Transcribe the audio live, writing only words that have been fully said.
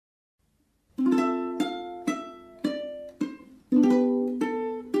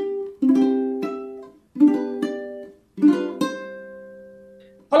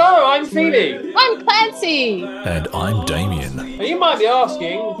Phoebe. I'm Clancy. And I'm Damien. Now you might be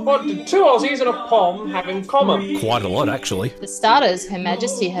asking, what do two Aussies and a Pom have in common? Quite a lot, actually. For starters, Her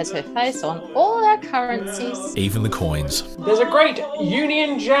Majesty has her face on all our currencies. Even the coins. There's a great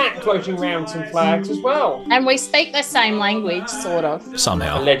Union Jack floating around some flags as well. And we speak the same language, sort of.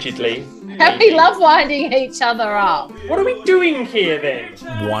 Somehow. Allegedly. And we love winding each other up. What are we doing here then?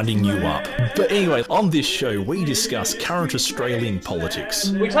 Winding you up. But anyway, on this show, we discuss current Australian politics,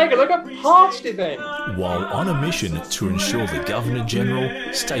 We take a look at past events. while on a mission to ensure the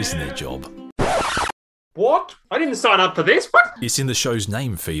Governor-General stays in their job. What? I didn't sign up for this. What? It's in the show's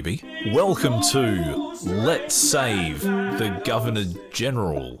name, Phoebe. Welcome to Let's Save the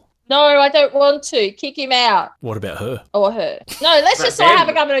Governor-General. No, I don't want to. Kick him out. What about her? Or her. No, let's just not have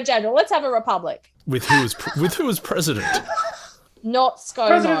a Governor General. Let's have a republic. With who as president? Not ScoMo.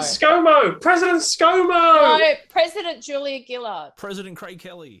 President ScoMo! President ScoMo! No, President Julia Gillard. President Craig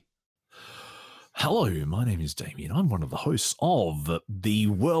Kelly. Hello, my name is Damien. I'm one of the hosts of the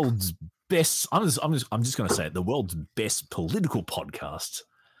world's best. I'm just going to say it. The world's best political podcast.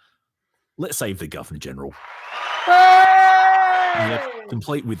 Let's Save the Governor General. Yep,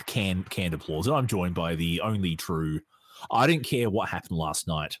 complete with canned applause. And I'm joined by the only true. I don't care what happened last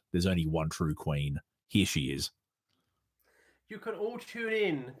night. There's only one true queen. Here she is. You can all tune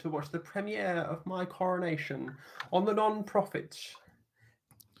in to watch the premiere of my coronation on the non-profits.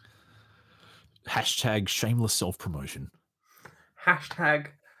 Hashtag shameless self-promotion. Hashtag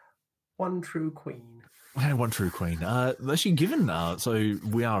one true queen. One true queen. Actually, given so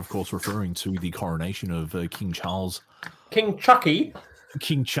we are of course referring to the coronation of King Charles, King Chucky.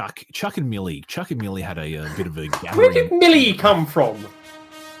 King Chuck and Millie. Chuck and Millie had a bit of a gathering. Where did Millie come from?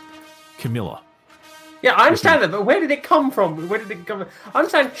 Camilla. Yeah, I understand that, but where did it come from? Where did it come from? I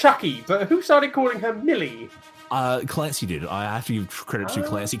understand Chucky, but who started calling her Millie? Clancy did. I have to give credit to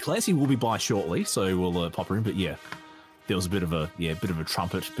Clancy. Clancy will be by shortly, so we'll pop her in. But yeah, there was a bit of a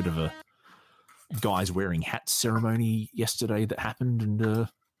trumpet, bit of a guys wearing hats ceremony yesterday that happened, and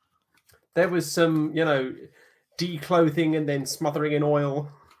there was some, declothing and then smothering in oil.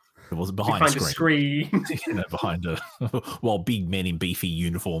 It wasn't behind a screen. Behind while big men in beefy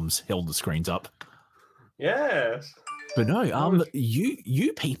uniforms held the screens up. Yes. But no,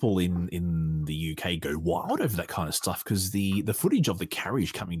 you people in the UK go wild over that kind of stuff because the footage of the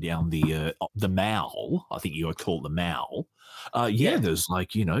carriage coming down the Mall, I think you would call it the Mall. There's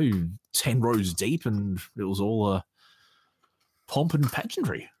 10 rows deep, and it was all pomp and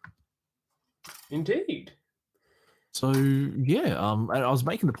pageantry. Indeed. So yeah, and I was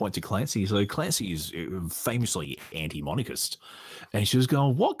making the point to Clancy. So Clancy is famously anti-monarchist, and she was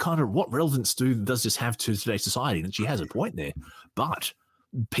going, "What relevance does this have to today's society?" And she has a point there, but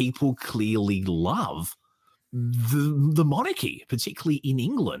people clearly love the monarchy, particularly in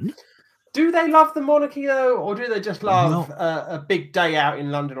England. Do they love the monarchy though, or do they just love a big day out in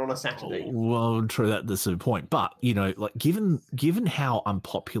London on a Saturday? Well, true, that's the point. But given how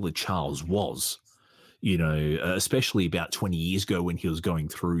unpopular Charles was. Especially about 20 years ago when he was going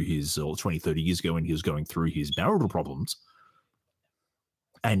through or 20, 30 years ago when he was going through his marital problems.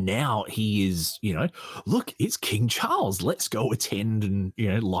 And now he is, look, it's King Charles. Let's go attend and,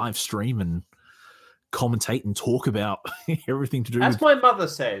 live stream and commentate and talk about everything to do As my mother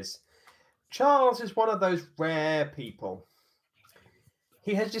says, Charles is one of those rare people.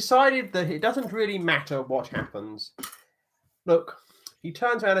 He has decided that it doesn't really matter what happens. Look, he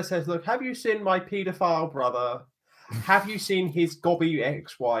turns around and says, "Look, have you seen my paedophile brother? Have you seen his gobby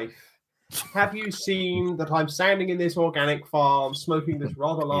ex-wife? Have you seen that I'm standing in this organic farm smoking this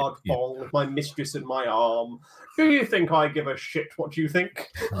rather large bong with my mistress in my arm? Do you think I give a shit what you think?"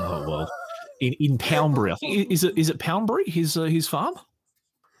 Oh, well, in Poundbury, I think, is it Poundbury, his farm?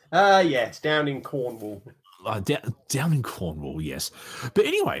 Yes, down in Cornwall. Down in Cornwall, yes. But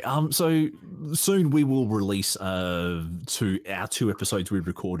anyway, so soon we will release our two episodes we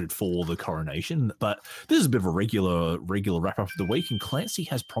recorded for the coronation. But this is a bit of a regular wrap up of the week, and Clancy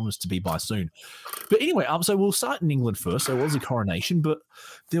has promised to be by soon. But anyway, so we'll start in England first. There was a coronation, but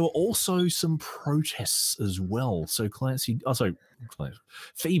there were also some protests as well. So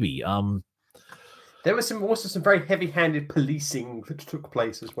Phoebe, there was also some very heavy-handed policing that took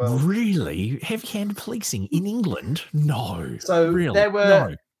place as well. Really? Heavy-handed policing in England? No. So really? There were.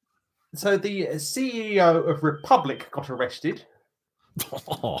 No. So the CEO of Republic got arrested.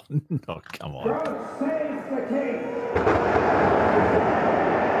 Oh no! Come on. God save the king.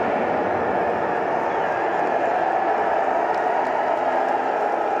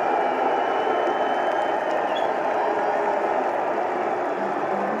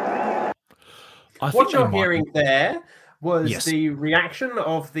 What you're hearing there was the reaction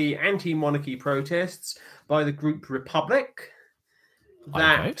of the anti-monarchy protests by the group Republic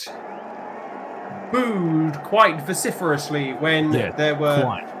that booed quite vociferously when there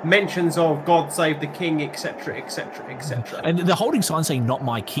were mentions of God save the king, etc., etc., etc. And they're holding signs saying "Not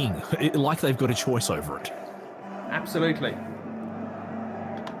my king," like they've got a choice over it. Absolutely.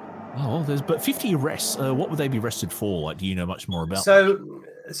 Oh, but 50 arrests. What would they be arrested for? Like, do you know much more about? So,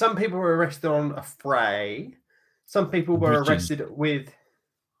 some people were arrested on affray. Some people were arrested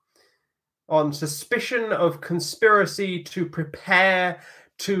on suspicion of conspiracy to prepare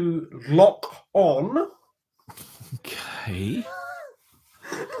to lock on. Okay.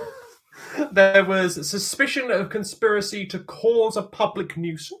 There was suspicion of conspiracy to cause a public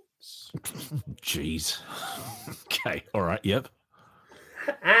nuisance. Jeez. Okay. All right. Yep.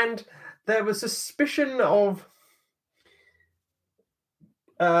 And there was suspicion of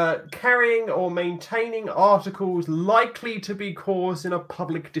carrying or maintaining articles likely to be causing a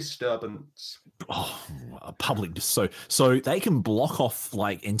public disturbance. Oh, a public. So they can block off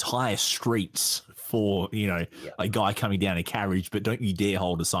like entire streets for, a guy coming down a carriage, but don't you dare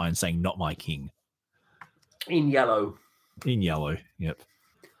hold a sign saying "Not my king." In yellow. In yellow. Yep.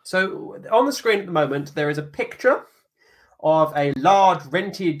 So on the screen at the moment, there is a picture of a large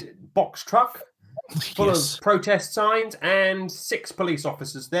rented box truck full of protest signs and 6 police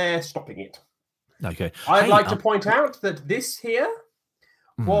officers there stopping it. Okay. I'd like to point out that this here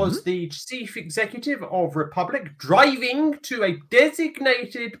was the chief executive of Republic driving to a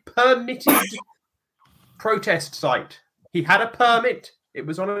designated, permitted protest site. He had a permit. It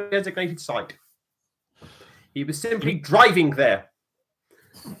was on a designated site. He was simply driving there.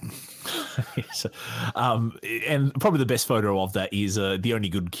 Yes. And probably the best photo of that is the only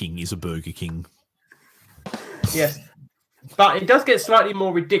good king is a Burger King. Yes. But it does get slightly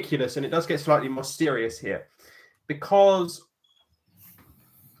more ridiculous and it does get slightly more serious here. Because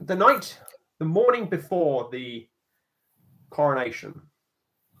the morning before the coronation,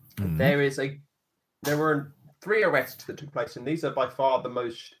 there were 3 arrests that took place, and these are by far the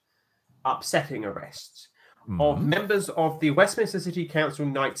most upsetting arrests of members of the Westminster City Council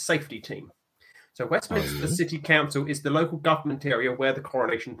Night Safety Team. So Westminster City Council is the local government area where the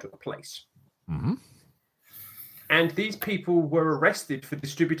coronation took place. And these people were arrested for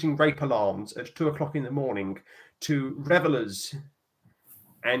distributing rape alarms at 2 o'clock in the morning to revelers,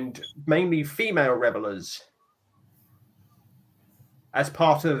 and mainly female revelers, as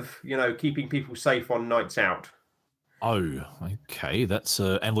part of, keeping people safe on nights out. Oh, okay. That's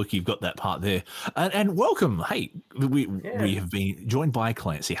and look, you've got that part there. And welcome. Hey, we have been joined by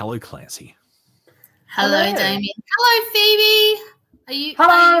Clancy. Hello, Clancy. Hello, Damien. Hello, Phoebe. Are you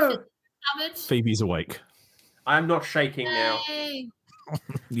covered? Phoebe's awake. I'm not shaking now.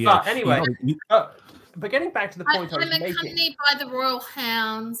 Yeah. But anyway, but getting back to the point I'm accompanied by the Royal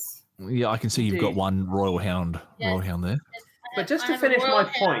Hounds. Yeah, I can see you've got one Royal Hound there. But just to finish my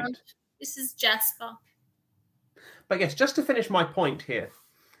point. This is Jasper. But yes, just to finish my point here,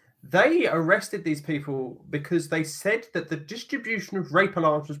 they arrested these people because they said that the distribution of rape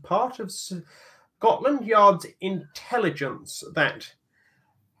alarms was part of Scotland Yard's intelligence, that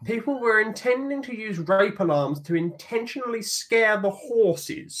people were intending to use rape alarms to intentionally scare the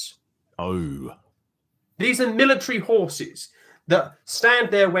horses. Oh. These are military horses that stand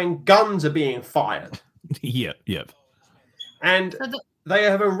there when guns are being fired. Yep. And they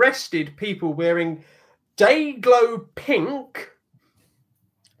have arrested people wearing day-glow pink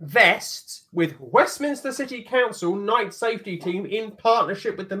vests with Westminster City Council Night Safety Team in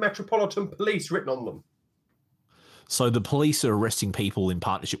partnership with the Metropolitan Police written on them. So the police are arresting people in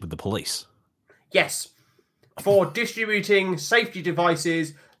partnership with the police? Yes, for distributing safety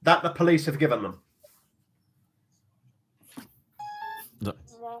devices that the police have given them.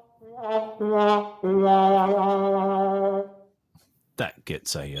 That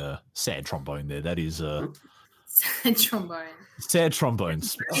gets a sad trombone there. That is sad trombone. Sad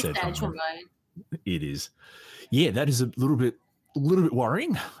trombones. Sad trombone. It is. Yeah, that is a little bit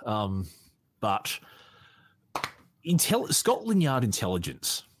worrying. But Scotland Yard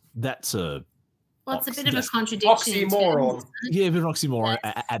intelligence. That's a. Well, it's a bit of a contradiction. Oxymoron. Yeah, a bit of an oxymoron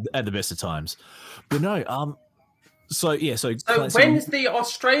at the best of times. But no. So when's the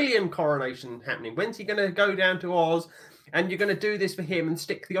Australian coronation happening? When's he going to go down to Oz? And you're going to do this for him and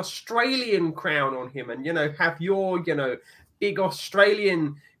stick the Australian crown on him and, have your, big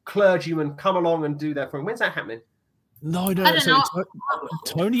Australian clergyman come along and do that for him. When's that happening? No. I don't know.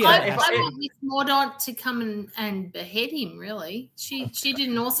 Tony, I want Miss Mordaunt to come and behead him, really. She did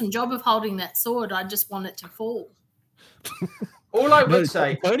an awesome job of holding that sword. I just want it to fall. All I would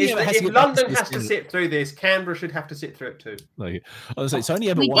say Tony is Abbott that has to if get back London to has to the sit through this, Canberra should have to sit through it too. Like, I was say Tony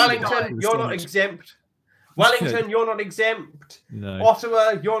Abbott. Wellington, you're not exempt. Wellington, you're not exempt. No.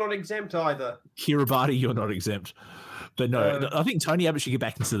 Ottawa, you're not exempt either. Kiribati, you're not exempt. But no, I think Tony Abbott should get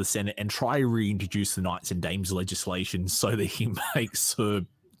back into the Senate and try to reintroduce the Knights and Dames legislation so that he makes Sir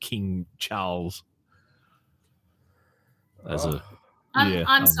King Charles as a.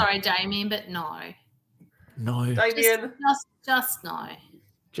 I'm sorry, Damien, but no. No. Damien. Just no.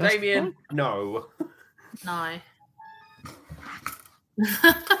 Damien, no. No.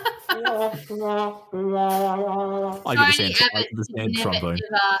 I get the sand trombone.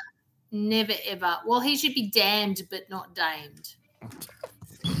 Never ever. Well, he should be damned, but not damed.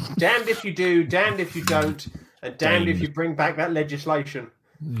 Damned if you do, damned if you don't, and damned if you bring back that legislation.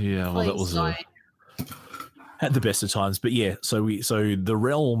 Yeah, well, that was don't. At the best of times, but yeah. So the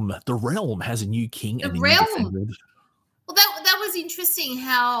realm has a new king and a new defender. Well, that was interesting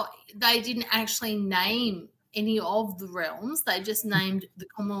how they didn't actually name any of the realms. They just named the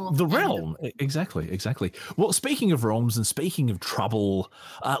Commonwealth. The realm, exactly. Well, speaking of realms and speaking of trouble,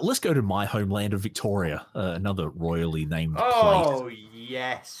 let's go to my homeland of Victoria, another royally named place. Oh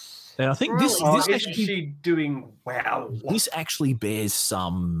yes. And I think this isn't actually, she doing well? This actually bears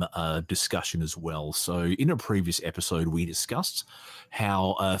some discussion as well. So in a previous episode, we discussed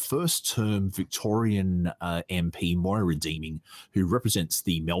how first-term Victorian MP Moira Deeming, who represents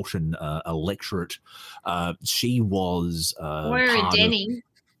the Melton electorate, she was Moira Denning.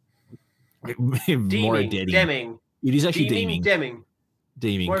 Moira Deeming. It is actually Deeming. Deeming,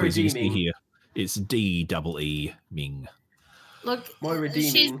 Moira because you can see Deeming. here, it's D-E-E-Ming. Look, Moira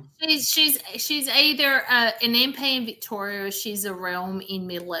Deeming. she's either an MP in Victoria or she's a realm in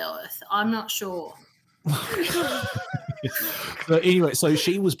Middle Earth. I'm not sure. So anyway, so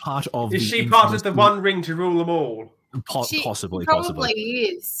she was part of. Is she part of the One Ring to rule them all? Possibly.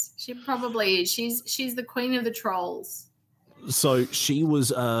 Is. She probably is. She's the queen of the trolls. So she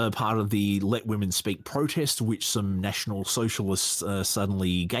was part of the Let Women Speak protest, which some National Socialists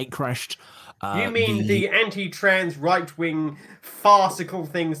suddenly gatecrashed. You mean the anti-trans right-wing farcical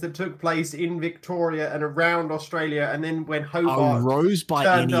things that took place in Victoria and around Australia, and then when Hobart a rose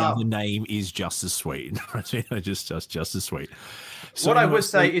by any up. other name is just as sweet. just as sweet. So what I would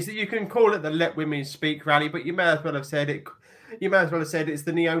say is that you can call it the Let Women Speak rally, but you may as well have said it. You may as well have said it's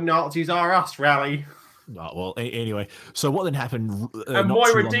the neo-Nazis are us rally. Oh, well, anyway, so what then happened? And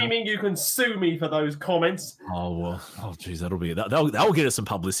Moira Deeming, you can sue me for those comments. Oh, well, oh, geez, that'll get us some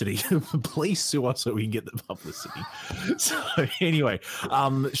publicity. Please sue us so we can get the publicity. So, anyway,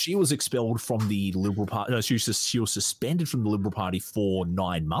 she was expelled from the Liberal Party. No, she was suspended from the Liberal Party for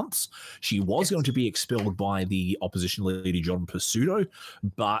 9 months. She was going to be expelled by the opposition leader, John Pursuto,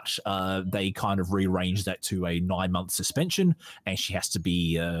 but they kind of rearranged that to a 9-month suspension, and she has to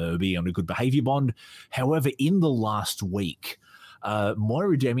be on a good behaviour bond. However, in the last week,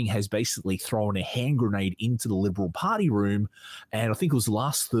 Moira Deeming has basically thrown a hand grenade into the Liberal Party room, and I think it was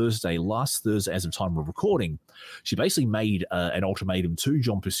last Thursday as of time of recording, she basically made an ultimatum to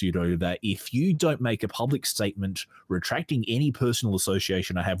John Pursuto that if you don't make a public statement retracting any personal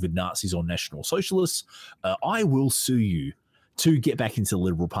association I have with Nazis or National Socialists, I will sue you to get back into the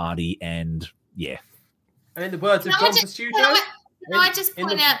Liberal Party, and yeah. And in the words of John Pursuto... Can I just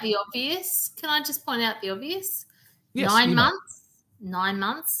point out the obvious? Yes, 9 months. 9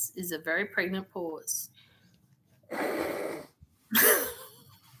 months is a very pregnant pause. All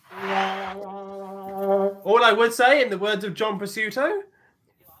I would say, in the words of John Pursuto,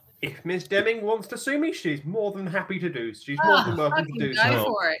 if Miss Deeming wants to sue me, she's more than happy to do. She's more than welcome to do so. Go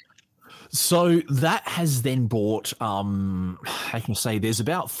for it. So that has then brought, I can say there's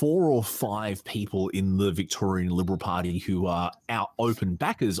about 4 or 5 people in the Victorian Liberal Party who are open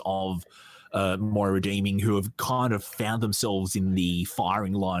backers of Moira Deeming, who have kind of found themselves in the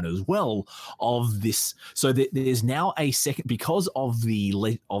firing line as well of this. So there's now a second, because of the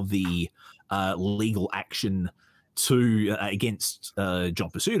legal action against John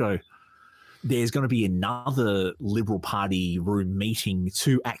Pursuto. There's going to be another Liberal Party room meeting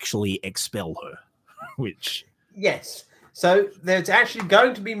to actually expel her, which... Yes. So there's actually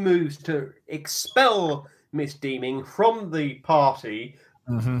going to be moves to expel Miss Deeming from the party,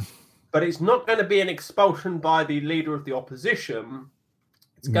 but it's not going to be an expulsion by the leader of the opposition.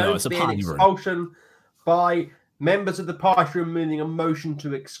 It's going to be an expulsion by members of the party room, meaning a motion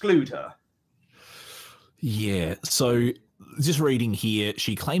to exclude her. Yeah, so... Just reading here,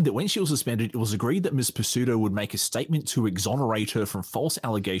 she claimed that when she was suspended, it was agreed that Ms. Pursuto would make a statement to exonerate her from false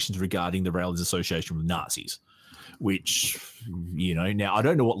allegations regarding the rally's association with Nazis, which, you know, now I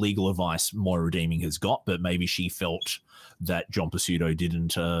don't know what legal advice Moira Deeming has got, but maybe she felt that John Pizzuto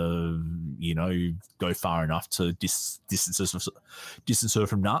didn't, you know, go far enough to distance her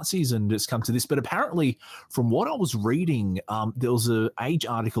from Nazis, and it's come to this. But apparently, from what I was reading, there was an Age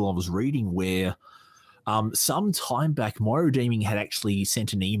article I was reading where some time back, Moira Deeming had actually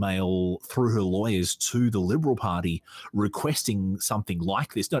sent an email through her lawyers to the Liberal Party requesting something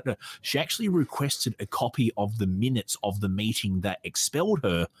like this. No, she actually requested a copy of the minutes of the meeting that expelled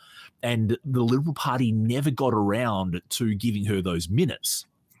her, and the Liberal Party never got around to giving her those minutes.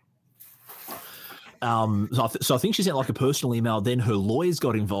 So I think she sent like a personal email, then her lawyers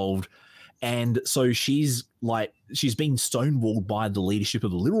got involved, and so she's been stonewalled by the leadership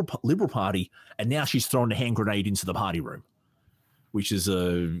of the Liberal Party, and now she's thrown a hand grenade into the party room, which has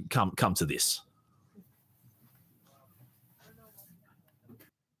come to this.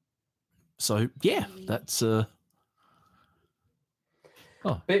 So yeah, that's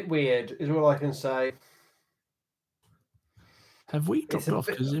bit weird is all I can say. Have we dropped off?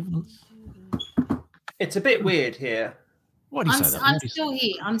 It's a bit weird here. Why do you say that? I'm still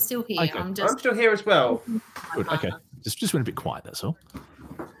here. I'm still here. Okay. I'm still here as well. Good. Okay. Just went a bit quiet. That's all.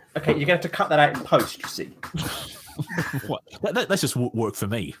 Okay, you're going to have to cut that out in post. You see. What? That's just work for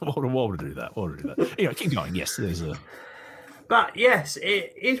me. Why would I do that? Why would I do that? Anyway, keep going. Yes, there's a. But yes,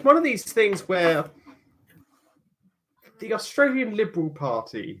 it's one of these things where the Australian Liberal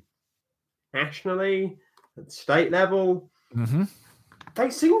Party, nationally, at state level, they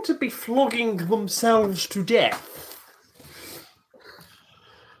seem to be flogging themselves to death.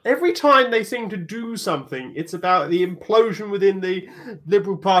 Every time they seem to do something, it's about the implosion within the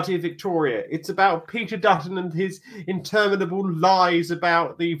Liberal Party of Victoria. It's about Peter Dutton and his interminable lies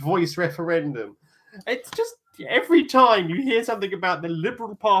about the voice referendum. It's just every time you hear something about the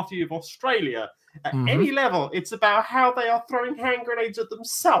Liberal Party of Australia, at any level, it's about how they are throwing hand grenades at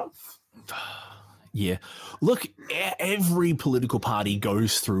themselves. Yeah. Look, every political party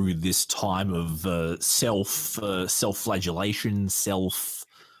goes through this time of self-flagellation,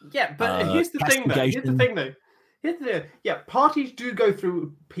 Yeah, but here's the thing, though. Yeah, parties do go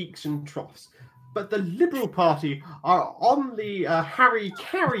through peaks and troughs, but the Liberal Party are on the Harry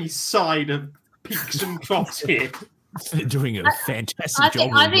Carey side of peaks and troughs here. They're doing a fantastic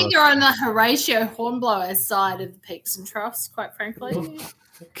job. I think you're on the Horatio Hornblower side of the peaks and troughs, quite frankly.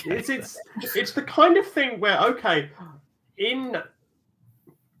 Okay. It's the kind of thing where, okay, in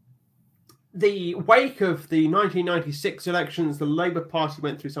the wake of the 1996 elections, the Labour Party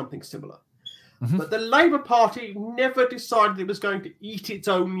went through something similar. But the Labour Party never decided it was going to eat its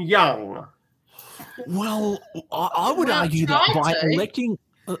own young. Well, I would argue that by electing...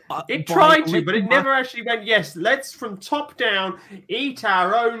 it tried to, but it never actually went, yes, let's from top down eat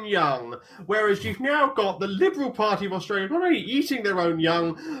our own young. Whereas you've now got the Liberal Party of Australia not only eating their own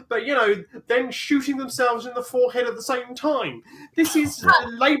young, but, you know, then shooting themselves in the forehead at the same time. This is the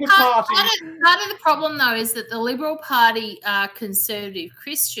Labour Party. Part of the problem, though, is that the Liberal Party are conservative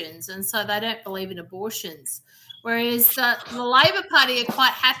Christians, and so they don't believe in abortions. Whereas the Labor Party are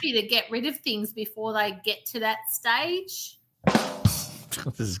quite happy to get rid of things before they get to that stage.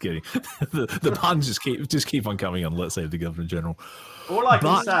 This is getting the puns just keep on coming on. Let's say the Governor General. All I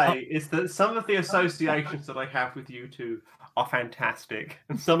can say is that some of the associations that I have with you two are fantastic,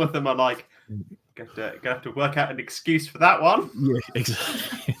 and some of them are like, gonna have to work out an excuse for that one. Yeah,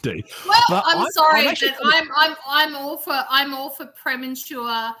 exactly. Indeed. Well, but I'm sorry, but I'm all for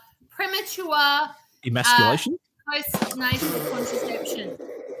premature emasculation, postnatal contraception.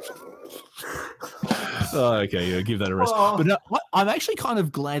 Oh, okay, yeah, give that a rest. But no, I'm actually kind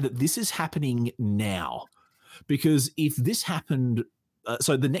of glad that this is happening now, because if this happened,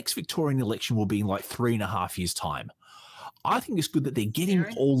 so the next Victorian election will be in like 3.5 years' time. I think it's good that they're getting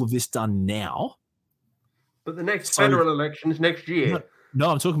all of this done now. But the next federal election is next year. No,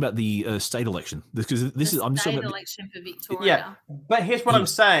 I'm talking about the state election, because I'm just talking about election for Victoria. Yeah, but here's what I'm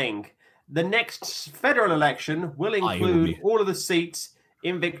saying: the next federal election will include all of the seats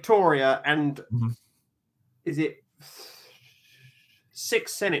in Victoria, and is it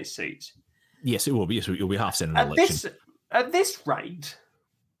 6 Senate seats? Yes, it will be. Yes, it will be half Senate election. At this rate,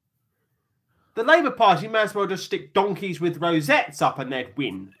 the Labour Party may as well just stick donkeys with rosettes up and they'd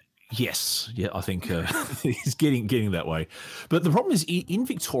win. Yes, yeah, I think it's getting that way. But the problem is in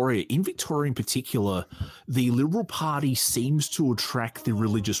Victoria in particular, the Liberal Party seems to attract the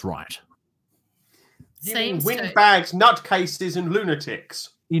religious right. Windbags, nutcases, and lunatics.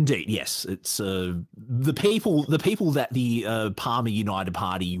 Indeed, yes. It's the people that the Palmer United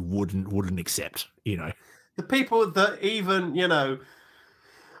Party wouldn't accept. You know, the people that even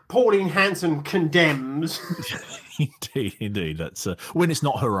Pauline Hanson condemns. Indeed. That's when it's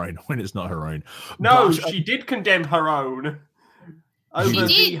not her own. When it's not her own. No, But, she did condemn her own over She the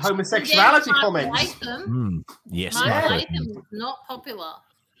did. homosexuality She did. comments. yes, Mark Yeah. Latham was not popular.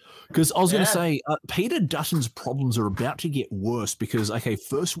 because I was going to Yeah. say Peter Dutton's problems are about to get worse because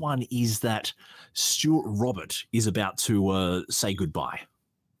first one is that Stuart Robert is about to say goodbye.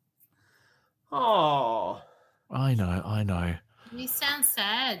 Oh, I know. You sound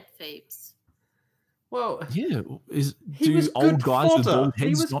sad, Phoebes. well, Yeah, he was old good guys with fodder. bald He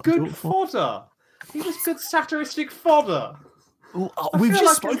heads was not do good it for? fodder. He was good satiristic fodder. Well, I we've feel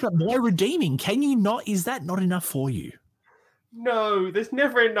just like spoken about Moira Deeming. Can you not? Is that not enough for you? No, there's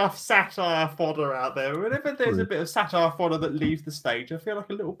never enough satire fodder out there. Whenever there's a True. bit of satire fodder that leaves the stage, I feel like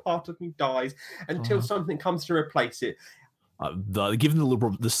a little part of me dies until something comes to replace it. Given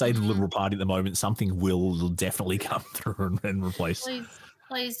the state of the Liberal Party at the moment, something will definitely come through and replace.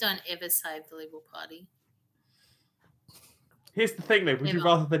 Please don't ever save the Liberal Party. Here's the thing, though: would you Never.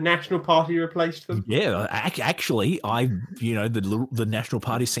 rather the National Party replaced them? Yeah, actually, the National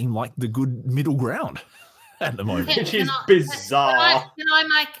Party seem like the good middle ground at the moment. Which is I- bizarre.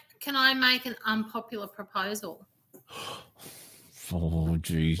 Can I make an unpopular proposal? Oh,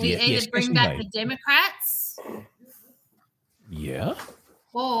 geez. We Yeah, either bring back the the Democrats, yeah.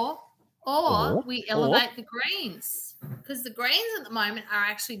 or Or- we elevate the Greens, because the Greens at the moment are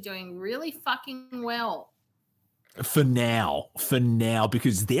actually doing really fucking well. For now,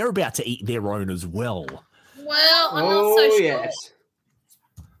 because they're about to eat their own as well. Well, I'm not so sure. yes.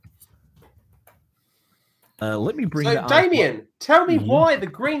 Let me bring So, that up. Damien, tell me Mhm. why the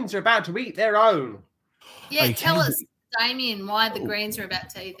Greens are about to eat their own. Yeah, Okay, tell us, but- Damien, why the Greens are about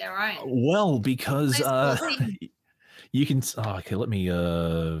to eat their own. Well, because Please, Lottie. you can. Okay, let me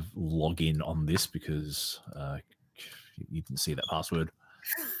log in on this because you can see that password.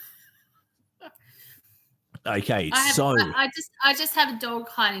 Okay, so I just have a dog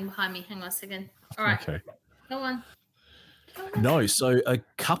hiding behind me. Hang on a second. All right, okay. go on. No, so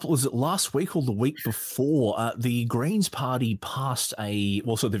was it last week or the week before? The Greens Party passed the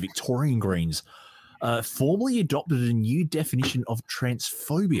Victorian Greens formally adopted a new definition of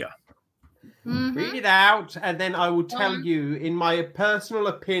transphobia. Mhm. Read it out, and then I will tell Um, you, in my personal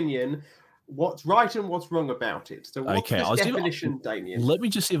opinion, what's right and what's wrong about it. So, what's Okay, this I'll see- definition, Damien? Let me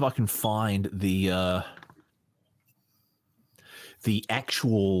just see if I can find the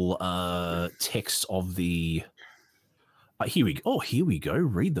actual text of the. Here we go. Oh, here we go.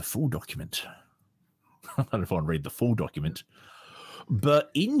 Read the full document. I don't know if I want to read the full document,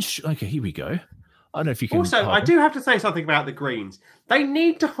 but okay, here we go. I don't know if you can. Also, I do have to say something about the Greens. They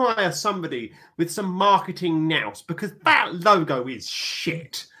need to hire somebody with some marketing nous, because that logo is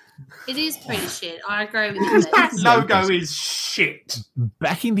shit. It is pretty shit. I agree with you. That There. logo is shit.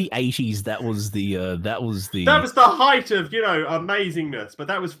 Back in the 80s, that was the That was the height of, amazingness, but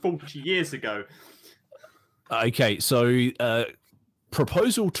that was 40 years ago. Okay, so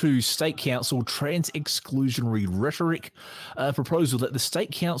proposal to State Council trans exclusionary rhetoric. Proposal that the State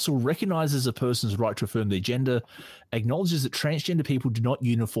Council recognises a person's right to affirm their gender, acknowledges that transgender people do not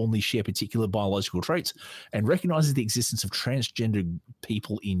uniformly share particular biological traits, and recognises the existence of transgender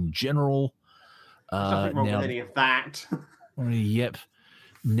people in general. There's nothing wrong with any of that. Yep.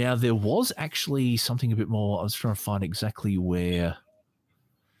 Now, there was actually something a bit more. I was trying to find exactly where.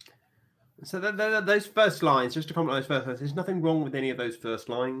 So those first lines, just to comment on those first lines, there's nothing wrong with any of those first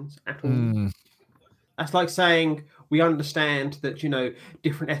lines at all. That's like saying we understand that,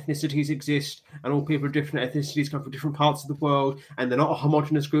 different ethnicities exist and all people of different ethnicities come from different parts of the world and they're not a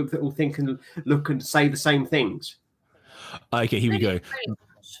homogenous group that all think and look and say the same things. Okay, here we go. Pretty much.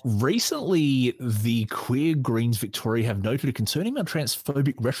 Recently, the Queer Greens Victoria have noted a concerning amount of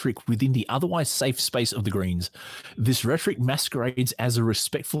transphobic rhetoric within the otherwise safe space of the Greens. This rhetoric masquerades as a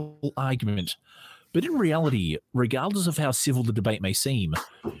respectful argument, but in reality, regardless of how civil the debate may seem,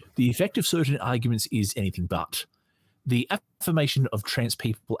 the effect of certain arguments is anything but. The affirmation of trans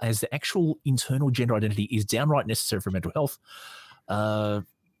people as the actual internal gender identity is downright necessary for mental health.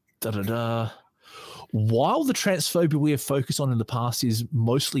 While the transphobia we have focused on in the past is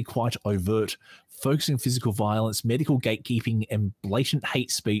mostly quite overt, focusing on physical violence, medical gatekeeping, and blatant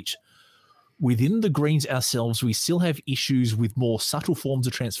hate speech, within the Greens ourselves, we still have issues with more subtle forms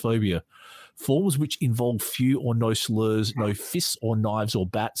of transphobia, forms which involve few or no slurs, no fists or knives or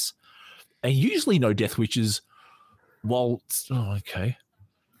bats, and usually no death wishes. Okay.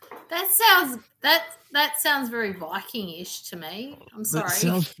 That sounds very Viking-ish to me. I'm sorry. That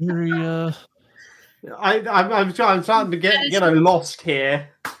sounds very. I'm starting to get lost here.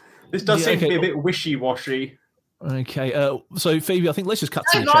 This does seem to be okay. a bit wishy-washy. Okay. So Phoebe, I think let's just cut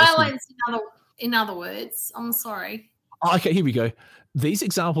to No the chase. violence, in other words. I'm sorry. Okay, here we go. These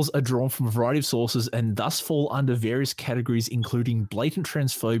examples are drawn from a variety of sources and thus fall under various categories, including blatant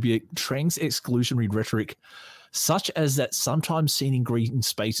transphobia, trans-exclusionary rhetoric, such as that sometimes seen in green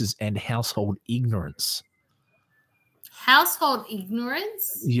spaces, and household ignorance. Household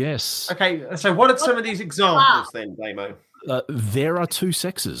ignorance? Yes. Okay, so what are some of these examples then, Damo? There are two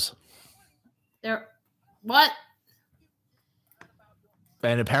sexes. What?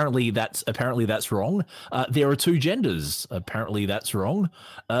 And apparently that's wrong. There are two genders. Apparently that's wrong.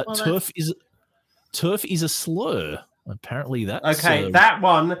 Turf is a slur. Apparently that's okay. That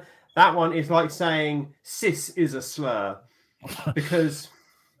one is like saying cis is a slur, because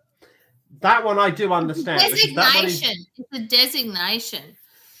that one I do understand. Designation. It's a designation.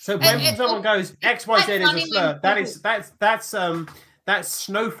 So when someone goes XYZ is a slur, that's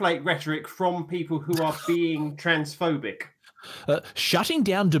snowflake rhetoric from people who are being transphobic. Shutting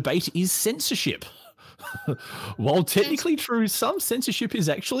down debate is censorship. While technically true, some censorship is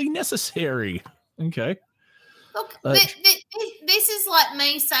actually necessary. Okay. Look, this is like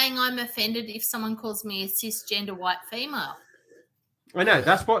me saying I'm offended if someone calls me a cisgender white female. I know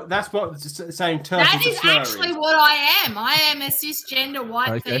that's what saying turf that is a slur actually what I am. I am a cisgender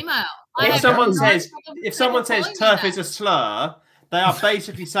white female. If someone says turf is a slur, they are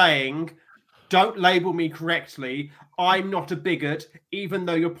basically saying, don't label me correctly. I'm not a bigot, even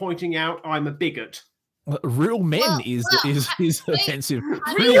though you're pointing out I'm a bigot. Real men is offensive.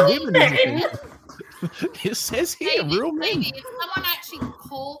 Real women. It says here, real men. If someone actually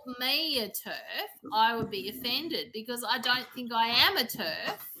called me a turf, I would be offended because I don't think I am a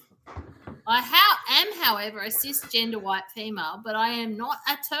turf. I am, however, a cisgender white female, but I am not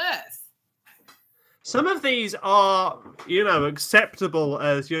a turf. Some of these are, acceptable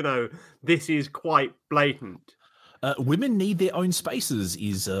as, this is quite blatant. Women need their own spaces.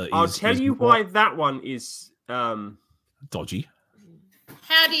 I'll tell you why that one is dodgy.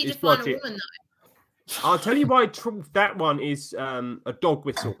 How do you define a woman, though? I'll tell you why that one is a dog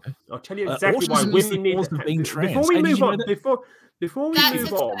whistle. I'll tell you exactly why women need being trans. Before we move on,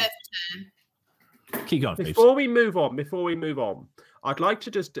 keep going. Before we move on, I'd like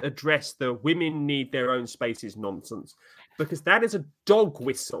to just address the women need their own spaces nonsense, because that is a dog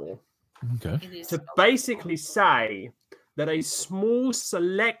whistle. Okay. To basically say that a small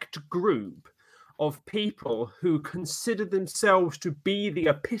select group of people who consider themselves to be the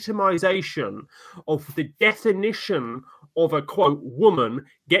epitomization of the definition of a, quote, woman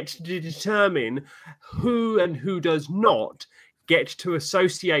get to determine who and who does not get to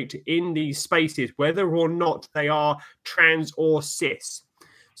associate in these spaces, whether or not they are trans or cis.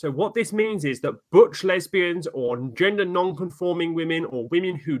 So what this means is that butch lesbians or gender non-conforming women or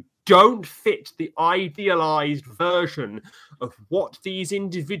women who don't fit the idealized version of what these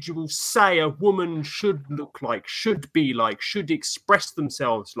individuals say a woman should look like, should be like, should express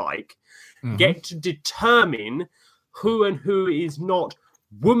themselves like, get to determine who and who is not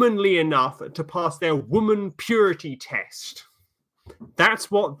womanly enough to pass their woman purity test.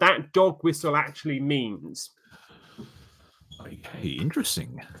 That's what that dog whistle actually means. Okay,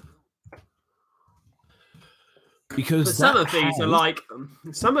 interesting. Because some of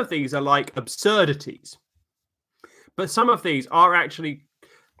these are like absurdities, but some of these are actually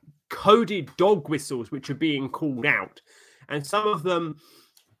coded dog whistles which are being called out, and some of them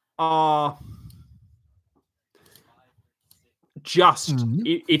are just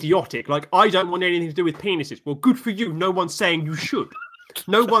idiotic. Like, I don't want anything to do with penises. Well, good for you. No one's saying you should.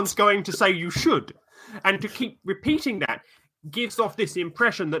 No one's going to say you should. And to keep repeating that gives off this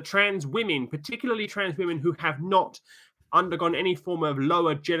impression that trans women, particularly trans women who have not undergone any form of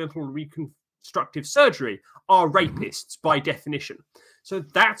lower genital reconstructive surgery, are rapists by definition. So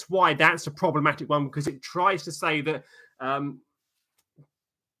that's why that's a problematic one, because it tries to say that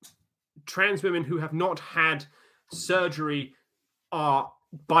trans women who have not had surgery are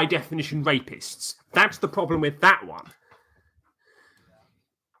by definition rapists. That's the problem with that one.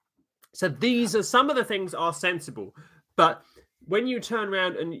 So these are some of the things are sensible, but when you turn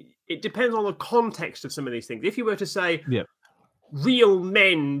around, and it depends on the context of some of these things. If you were to say, real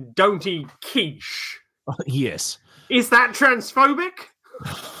men don't eat quiche. Yes. Is that transphobic?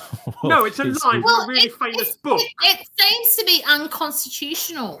 No, it's a line from a really famous book. It seems to be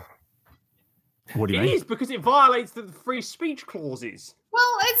unconstitutional. What do you mean? It is, because it violates the free speech clauses.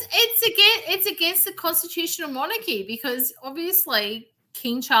 Well, it's against the constitutional monarchy, because obviously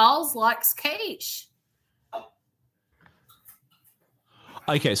King Charles likes quiche.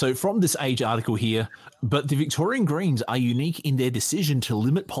 Okay, so from this Age article here, but the Victorian Greens are unique in their decision to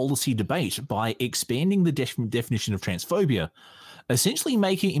limit policy debate by expanding the definition of transphobia, essentially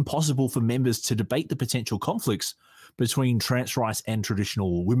making it impossible for members to debate the potential conflicts between trans rights and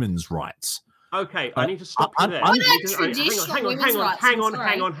traditional women's rights. Okay, I need to stop you there. Hang on.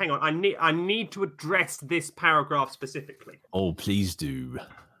 I need to address this paragraph specifically. Oh, please do.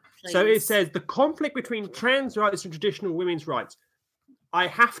 Please. So it says the conflict between trans rights and traditional women's rights. I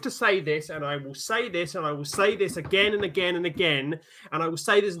have to say this, and I will say this, and I will say this again and again and again, and I will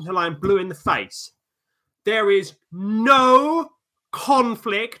say this until I am blue in the face. There is no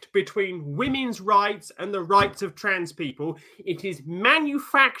conflict between women's rights and the rights of trans people. It is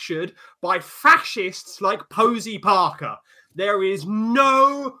manufactured by fascists like Posey Parker. There is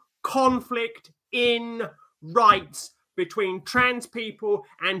no conflict in rights between trans people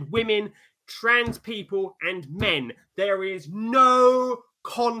and women, trans people and men. There is no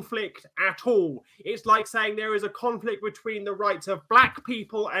conflict at all. It's like saying there is a conflict between the rights of black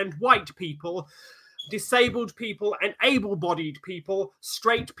people and white people, disabled people and able-bodied people,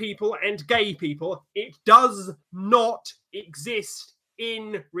 straight people and gay people. It does not exist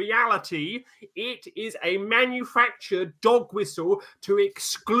in reality. It is a manufactured dog whistle to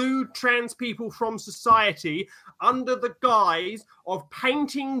exclude trans people from society under the guise of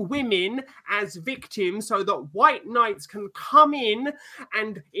painting women as victims so that white knights can come in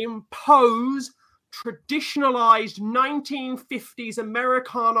and impose traditionalized 1950s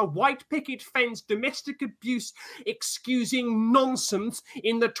Americana white picket fence domestic abuse excusing nonsense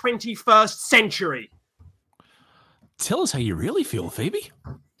in the 21st century. Tell us how you really feel, Phoebe.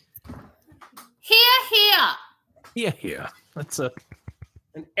 Here. That's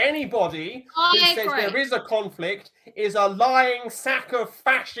And anybody who I says agree. there is a conflict is a lying sack of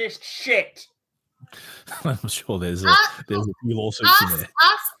fascist shit. I'm sure there's a few lawsuits in there.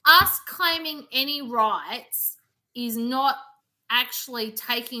 Us claiming any rights is not actually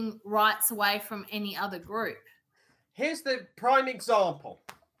taking rights away from any other group. Here's the prime example.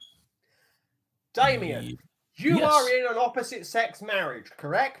 Damien, you Yes. are in an opposite sex marriage,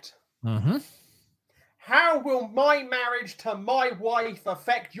 correct? Mm-hmm. How will my marriage to my wife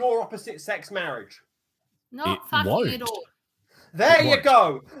affect your opposite sex marriage? Not It fucking won't. at all. There It you won't.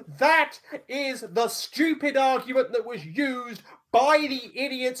 go. That is the stupid argument that was used by the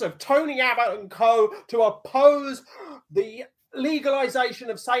idiots of Tony Abbott and co. to oppose the legalization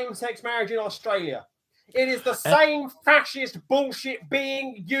of same-sex marriage in Australia. It is the same fascist bullshit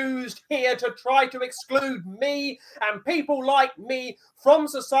being used here to try to exclude me and people like me from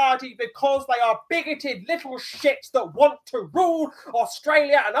society because they are bigoted little shits that want to rule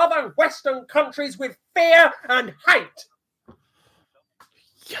Australia and other Western countries with fear and hate.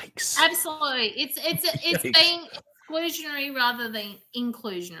 Yikes. Absolutely. It's Yikes. being exclusionary rather than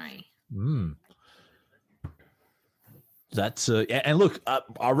inclusionary. Mm. That's and look,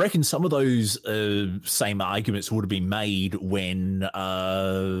 I reckon some of those same arguments would have been made when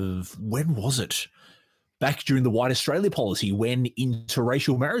was it? Back during the White Australia policy, when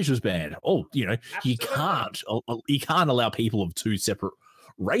interracial marriage was banned. Oh, you can't allow people of two separate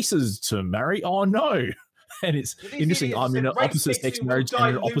races to marry. Oh no. And it's interesting. I'm in an opposite sex marriage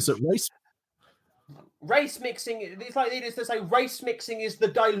and an opposite race. Race mixing, it's like it is to say race mixing is the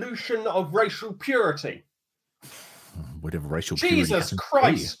dilution of racial purity. Whatever racial purity Jesus happens to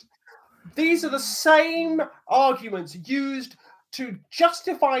Christ. These are the same arguments used to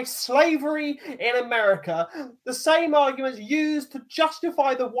justify slavery in America, the same arguments used to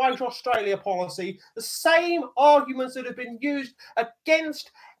justify the White Australia policy, the same arguments that have been used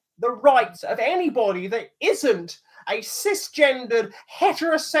against the rights of anybody that isn't a cisgendered,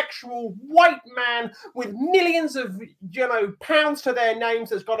 heterosexual white man with millions of, pounds to their names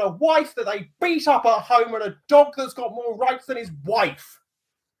that's got a wife that they beat up at home and a dog that's got more rights than his wife.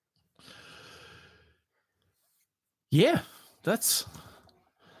 Yeah, there's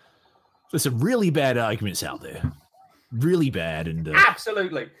some really bad arguments out there. Really bad. And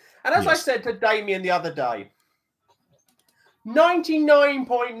Absolutely. And as I said to Damien the other day,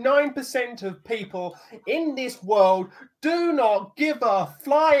 99.9% of people in this world do not give a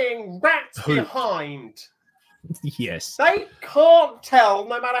flying rat's behind. Yes. They can't tell,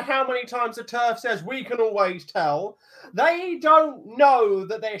 no matter how many times the turf says we can always tell. They don't know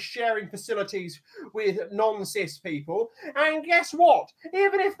that they're sharing facilities with non-cis people. And guess what?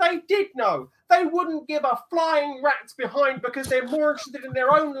 Even if they did know, they wouldn't give a flying rat's behind because they're more interested in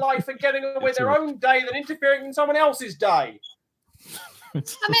their own life and getting on with their own day than interfering in someone else's day.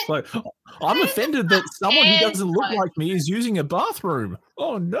 It's just like, I'm offended that someone who doesn't look like me is using a bathroom.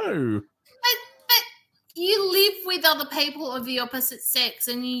 Oh no. But You live with other people of the opposite sex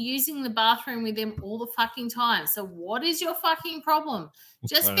and you're using the bathroom with them all the fucking time. So what is your fucking problem?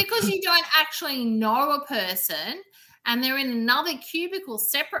 Just because you don't actually know a person and they're in another cubicle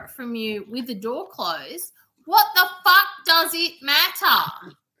separate from you with the door closed, what the fuck does it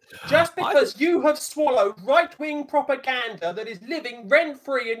matter? Just because you have swallowed right-wing propaganda that is living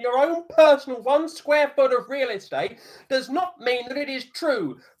rent-free in your own personal 1 square foot of real estate does not mean that it is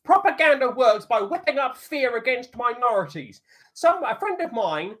true. Propaganda works by whipping up fear against minorities. A friend of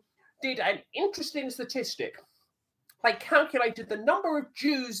mine did an interesting statistic. They calculated the number of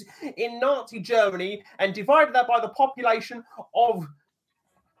Jews in Nazi Germany and divided that by the population of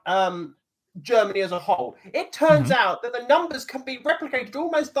Germany as a whole. It turns out that the numbers can be replicated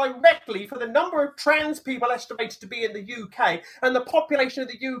almost directly for the number of trans people estimated to be in the UK and the population of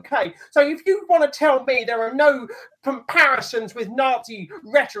the UK. So if you want to tell me there are no comparisons with Nazi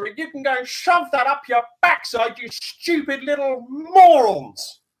rhetoric, you can go and shove that up your backside, you stupid little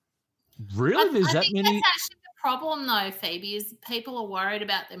morons. Really? There's that many? That's actually the problem, though, Phoebe, is people are worried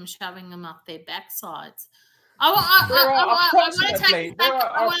about them shoving them up their backsides. There are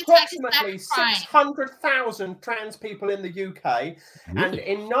approximately 600,000 trans people in the UK, and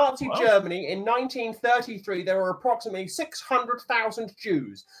in Nazi Germany in 1933 there were approximately 600,000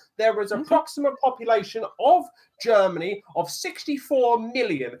 Jews. There was an approximate population of Germany of 64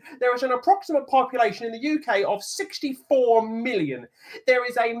 million. There is an approximate population in the UK of 64 million. There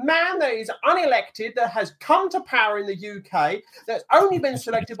is a man that is unelected that has come to power in the UK that's only been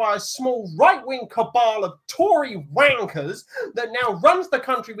selected by a small right-wing cabal of Tory wankers that now runs the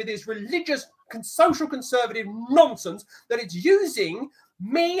country with his religious social conservative nonsense that it's using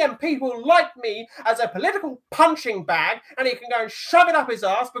me and people like me as a political punching bag, and he can go and shove it up his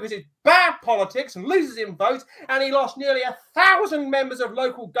ass because it's bad politics and loses in votes, and he lost nearly 1,000 members of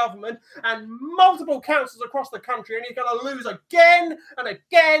local government and multiple councils across the country, and he's going to lose again and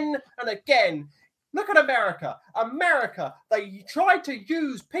again and again. Look at America. America, they tried to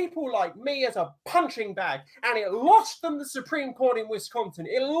use people like me as a punching bag, and it lost them the Supreme Court in Wisconsin.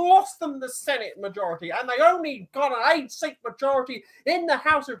 It lost them the Senate majority, and they only got an 8-seat majority in the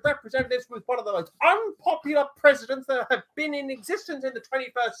House of Representatives with one of the most unpopular presidents that have been in existence in the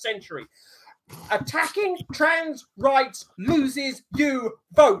 21st century. Attacking trans rights loses you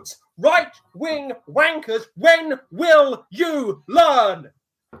votes. Right-wing wankers, when will you learn?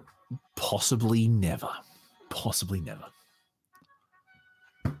 Possibly never. Possibly never.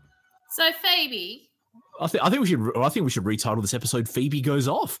 So Phoebe, I think we should retitle this episode "Phoebe Goes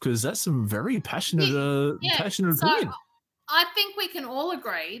Off" because that's some very passionate, passionate opinion. I think we can all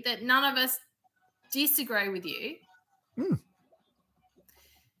agree that none of us disagree with you.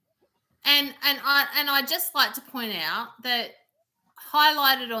 And I just like to point out that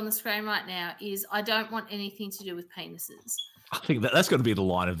highlighted on the screen right now is I don't want anything to do with penises. I think that's got to be the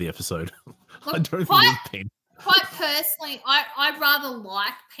line of the episode. Look, I don't think quite personally, I rather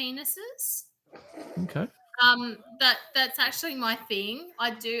like penises. Okay. That's actually my thing.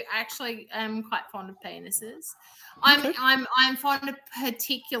 I do actually am quite fond of penises. I'm fond of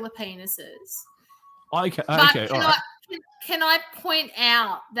particular penises. Okay. But Okay. can I point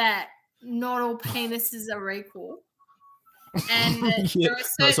out that not all penises are equal? And that there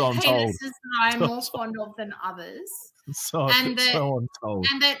are certain penises that I'm more fond of than others. And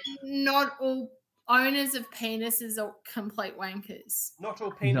that not all owners of penises are complete wankers. Not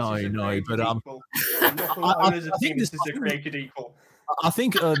all penises are created equal. Not all owners of penises are created equal. I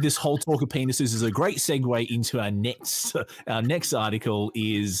think this whole talk of penises is a great segue into our next article.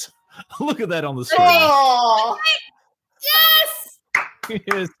 Is look at that on the screen. Oh! Yes.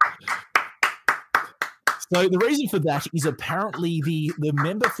 Yes. So the reason for that is apparently the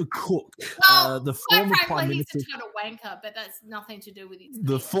member for Cook, the former Prime Minister. He's a total wanker, but that's nothing to do with it.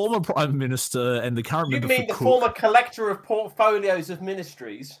 The former Prime Minister and the current member for Cook. You mean the former collector of portfolios of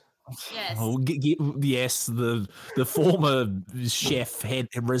ministries? Yes. Oh, yes, the former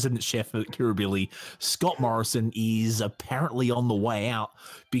resident chef at Kirribilli, Scott Morrison, is apparently on the way out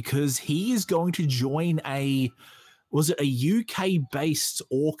because he is going to join a UK-based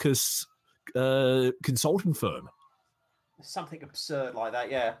AUKUS consulting firm. Something absurd like that,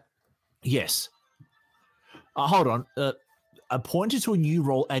 yeah. Yes. Hold on. Appointed to a new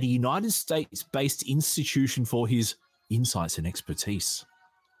role at a United States-based institution for his insights and expertise.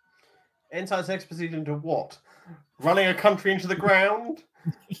 Insights and expertise into what? Running a country into the ground?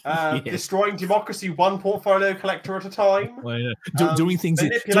 Yes. Destroying democracy one portfolio collector at a time? Well, yeah. Doing things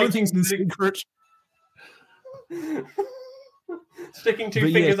in secret. Sticking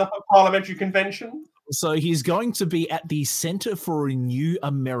two fingers up at parliamentary convention. So he's going to be at the Center for a New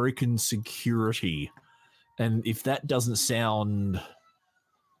American Security. And if that doesn't sound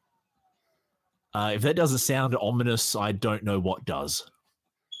ominous, I don't know what does.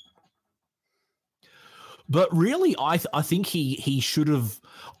 But really, I think he should have.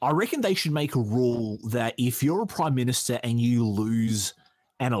 I reckon they should make a rule that if you're a prime minister and you lose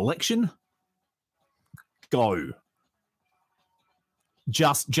an election, go.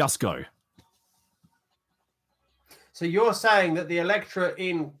 Just go. So you're saying that the electorate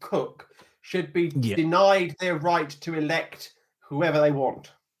in Cook should be denied their right to elect whoever they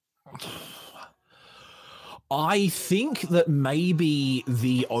want? I think that maybe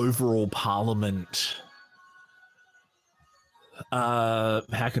the overall parliament...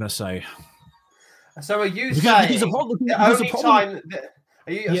 how can I say? So are you saying are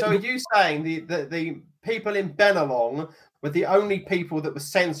you saying the people in Benelong were the only people that were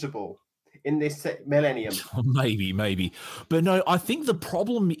sensible in this millennium? Maybe. But no, I think the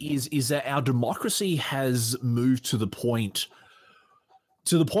problem is that our democracy has moved to the point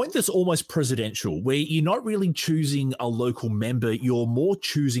that's almost presidential, where you're not really choosing a local member, you're more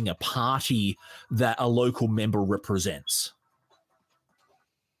choosing a party that a local member represents.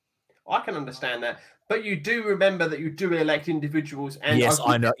 I can understand that, but you do remember that you do elect individuals. And yes,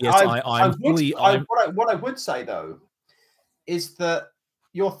 I know. Yes, what I would say though is that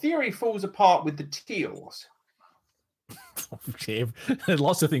your theory falls apart with the Teals.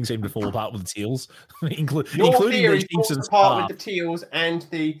 Lots of things seem to fall apart with the Teals, including theory falls apart with the Teals and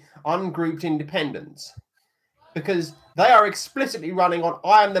the ungrouped independents, because they are explicitly running on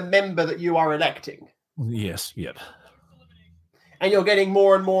 "I am the member that you are electing." Yes. Yep. And you're getting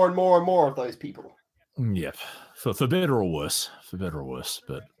more and more and more and more of those people. Yep. For better or worse. For better or worse,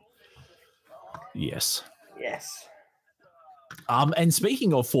 but yes. Yes. And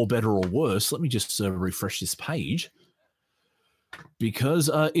speaking of for better or worse, let me just refresh this page. Because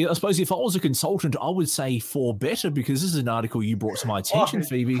I suppose if I was a consultant, I would say for better, because this is an article you brought to my attention,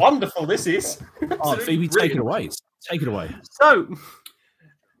 Phoebe. Wonderful, this is. Phoebe, take it away. Take it away. So,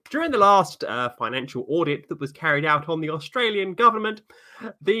 during the last financial audit that was carried out on the Australian government,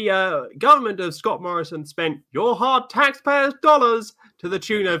 the government of Scott Morrison spent your hard taxpayers' dollars to the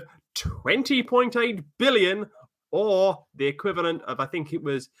tune of $20.8 billion, or the equivalent of, I think it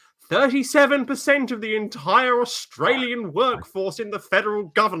was 37% of the entire Australian workforce in the federal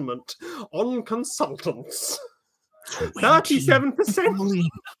government on consultants. 37%.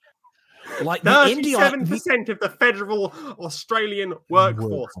 Like 37% of the federal Australian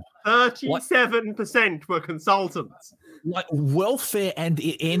workforce. 37% were consultants. Like welfare and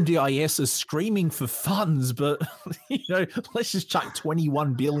NDIS are screaming for funds, but let's just chuck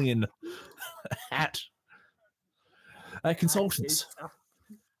 21 billion at consultants.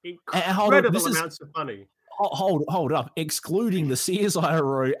 Incredible amounts of money. Hold up, excluding the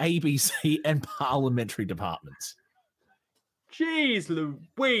CSIRO, ABC, and parliamentary departments. Jeez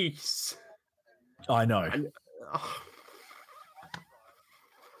Louise. I know.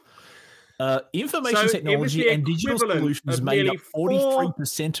 Information technology and digital solutions made up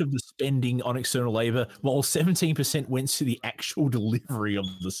 43% of the spending on external labor, while 17% went to the actual delivery of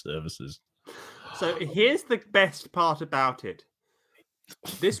the services. So here's the best part about it.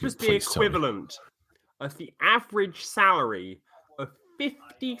 This was the equivalent of the average salary of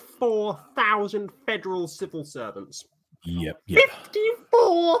 54,000 federal civil servants. Yep.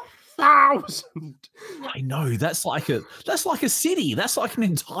 54,000. I know. That's like a city. That's like an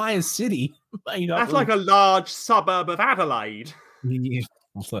entire city. That's like a large suburb of Adelaide. Yeah.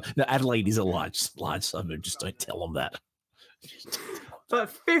 No, Adelaide is a large suburb. Just don't tell them that. But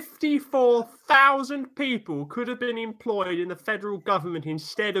 54,000 people could have been employed in the federal government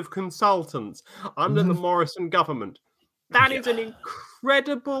instead of consultants under the Morrison government. That is an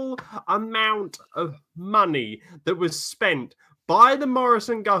incredible amount of money that was spent by the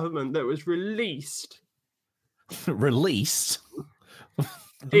Morrison government that was released. Released?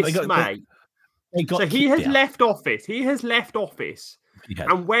 This May. So he has left office.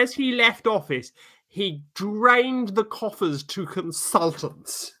 And where's he left office? He drained the coffers to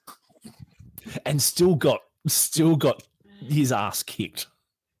consultants. And still got his ass kicked.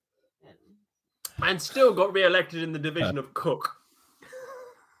 And still got re-elected in the division of Cook.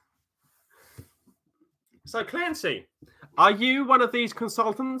 So, Clancy, are you one of these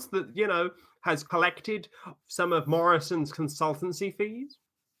consultants that, has collected some of Morrison's consultancy fees?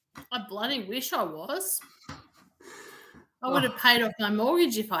 I bloody wish I was. I would have paid off my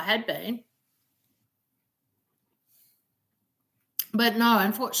mortgage if I had been. But no,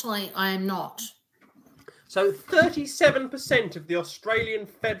 unfortunately, I am not. So 37% of the Australian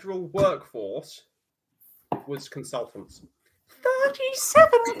federal workforce was consultants.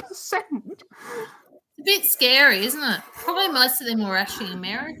 37%? a bit scary, isn't it? Probably most of them were actually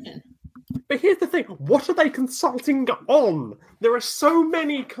American. But here's the thing: what are they consulting on? There are so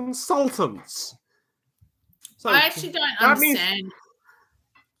many consultants. So I actually don't that means- understand.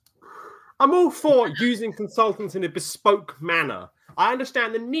 I'm all for using consultants in a bespoke manner. I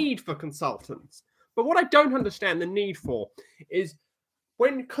understand the need for consultants. But what I don't understand the need for is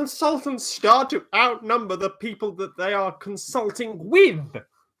when consultants start to outnumber the people that they are consulting with.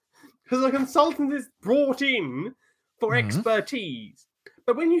 Because a consultant is brought in for expertise.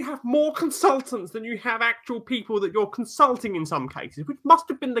 But when you have more consultants than you have actual people that you're consulting in some cases, which must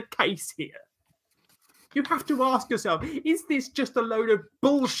have been the case here, you have to ask yourself, is this just a load of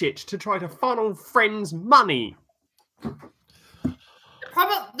bullshit to try to funnel friends' money?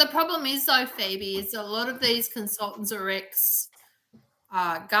 The problem is, though, Phoebe, is a lot of these consultants are ex-government.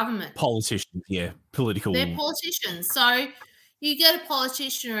 Politicians, yeah. Political. They're politicians. So you get a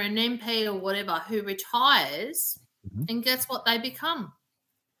politician or an MP or whatever who retires, and guess what they become?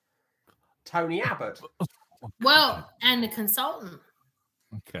 Tony Abbott. Well, and a consultant.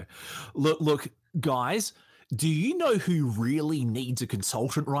 Okay. Look, guys, do you know who really needs a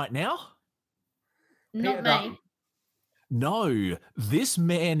consultant right now? Not Peter me. Dutton. No, this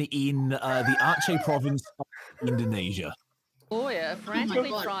man in the Aceh province of Indonesia. Moira frantically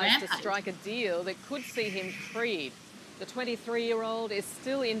God, tries to rampage. strike a deal that could see him freed. The 23-year-old is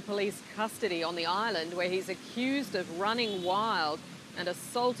still in police custody on the island where he's accused of running wild and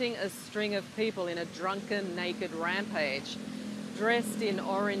assaulting a string of people in a drunken, naked rampage. Dressed in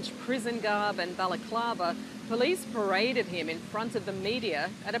orange prison garb and balaclava, police paraded him in front of the media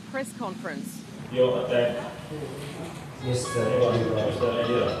at a press conference. Your attack. Yes, sir.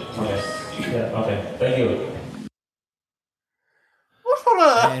 Yes. Yeah, okay. Thank you. What on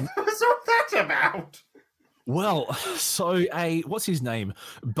earth And- was all that about? Well, so what's his name?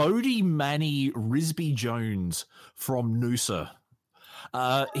 Bodie Manny Risby Jones from Nusa.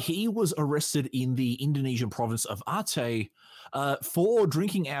 He was arrested in the Indonesian province of Aceh for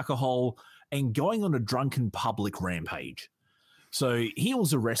drinking alcohol and going on a drunken public rampage. So he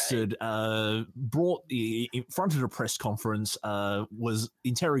was arrested, brought in front of a press conference, was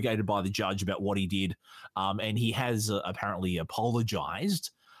interrogated by the judge about what he did, and he has apparently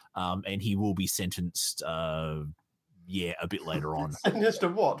apologized, and he will be sentenced, a bit later on. Sentenced to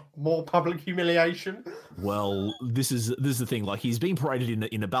what? More public humiliation? Well, this is the thing. Like, he's been paraded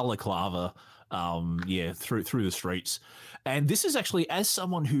in a balaclava, through the streets, and this is actually, as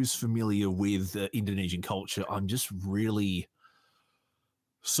someone who's familiar with Indonesian culture, I'm just really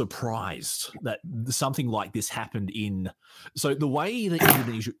surprised that something like this happened in. So the way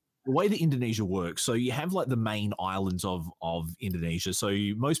that Indonesia works, so you have like the main islands of Indonesia. So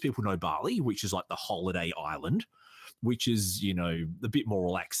most people know Bali, which is like the holiday island, which is, you know, a bit more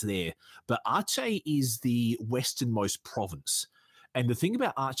relaxed there. But Aceh is the westernmost province. And the thing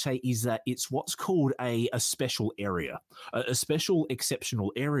about Aceh is that it's what's called a special area, a special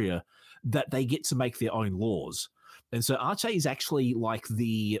exceptional area that they get to make their own laws. And so Aceh is actually like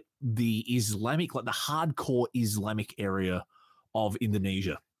the Islamic, like the hardcore Islamic area of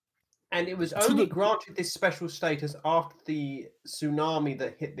Indonesia. And it was only granted this special status after the tsunami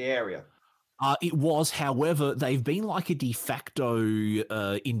that hit the area. It was, however, they've been like a de facto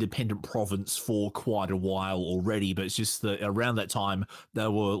independent province for quite a while already, but it's just that around that time they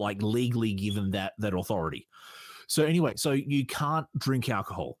were like legally given that authority. So anyway, so you can't drink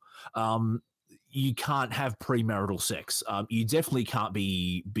alcohol. You can't have premarital sex. You definitely can't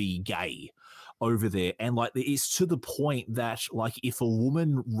be gay over there. And like, it's to the point that like, if a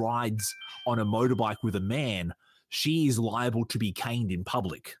woman rides on a motorbike with a man, she is liable to be caned in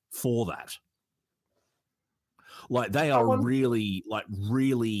public for that. Like, they are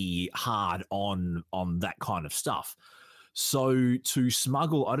really hard on that kind of stuff. So to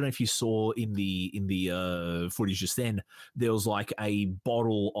smuggle, I don't know if you saw in the footage just then, there was like a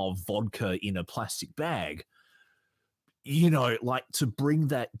bottle of vodka in a plastic bag. You know, like, to bring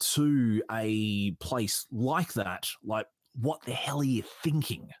that to a place like that, like, what the hell are you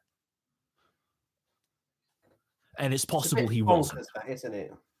thinking? And it's possible he wasn't. That, isn't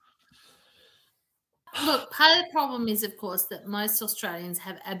it? Look, part of the problem is, of course, that most Australians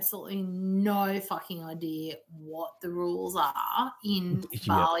have absolutely no fucking idea what the rules are in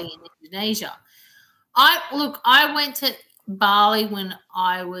Bali and Indonesia. I went to Bali when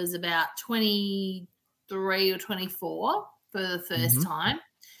I was about 23 or 24 for the first time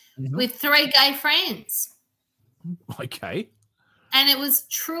with 3 gay friends. Okay. And it was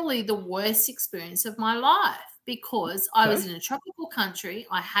truly the worst experience of my life because I was in a tropical country.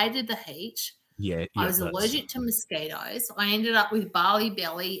 I hated the heat. Yeah, I was allergic to mosquitoes. I ended up with barley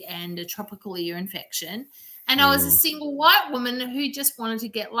belly and a tropical ear infection. And I was a single white woman who just wanted to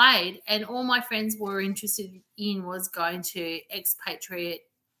get laid. And all my friends were interested in was going to expatriate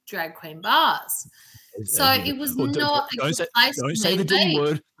drag queen bars. So it was not a good place don't say the D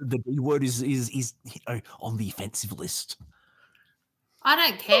word. The D word is on the offensive list. I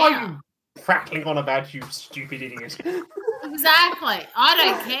don't care. Why are you prattling on about, you stupid idiot? Exactly. I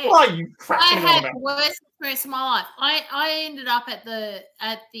don't care. Why are you I prattling on had about? the worst experience of my life. I ended up at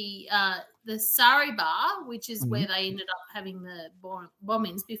the Surrey bar, which is where they ended up having the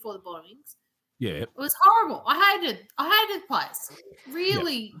bombings before the bombings. Yeah. It was horrible. I hated the place.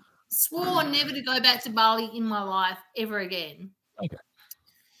 Really swore never to go back to Bali in my life ever again. Okay.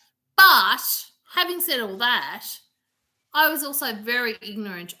 But having said all that, I was also very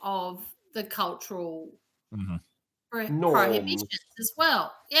ignorant of the cultural prohibitions as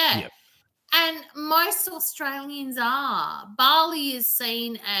well. Yeah. Yep. And most Australians are. Bali is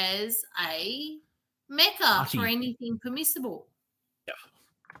seen as a mecca for anything permissible.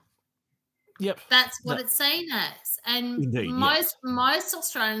 Yep. That's what it's seen as. And Indeed, most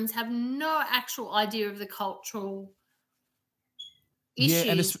Australians have no actual idea of the cultural issues.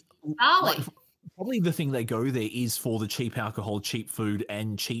 Yeah, and it's Bali. probably the thing they go there is for the cheap alcohol, cheap food,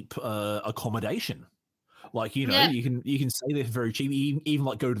 and cheap accommodation. Like, you know, you can stay there for very cheap. Even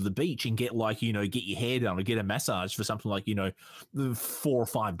like go to the beach and get like, you know, get your hair done or get a massage for something like, you know, $4 or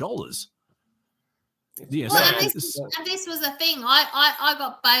 $5. Yeah, well, and this was a thing. I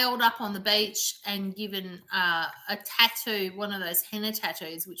got bailed up on the beach and given a tattoo, one of those henna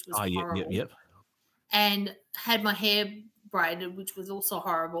tattoos, which was horrible. Yep. And had my hair braided, which was also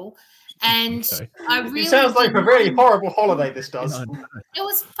horrible. And I really it sounds like a very horrible holiday. This does. It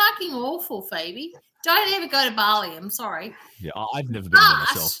was fucking awful, Phoebe. Don't ever go to Bali. I'm sorry. Yeah, I've never been there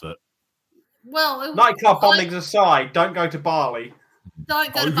myself, but nightclub bombings aside, don't go to Bali.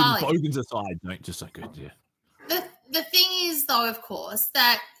 Don't go to Bali. Bogans aside, don't just so good. Yeah. The thing is, though, of course,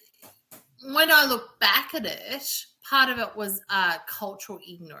 that when I look back at it, part of it was cultural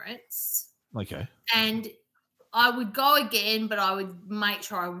ignorance. Okay. And I would go again, but I would make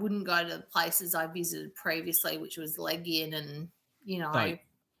sure I wouldn't go to the places I visited previously, which was Legion and, you know,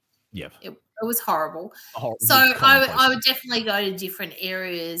 it was horrible. So I would definitely go to different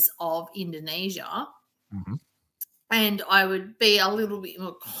areas of Indonesia. Mm-hmm. And I would be a little bit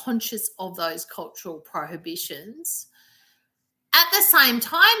more conscious of those cultural prohibitions. At the same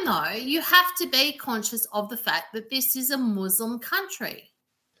time, though, you have to be conscious of the fact that this is a Muslim country.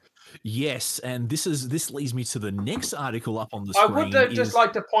 Yes, and this leads me to the next article up on the screen. I would just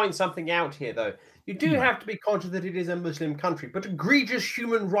like to point something out here, though. You do have to be conscious that it is a Muslim country, but egregious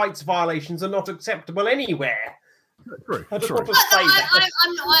human rights violations are not acceptable anywhere. True. I'm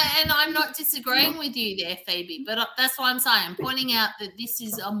not disagreeing with you there, Phoebe, but that's what I'm saying. I'm pointing out that this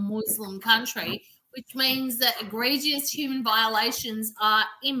is a Muslim country, which means that egregious human violations are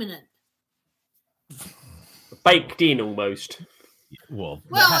imminent. Baked in almost. Well,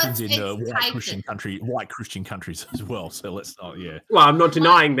 that happens in white Christian countries as well. So let's not, Well, I'm not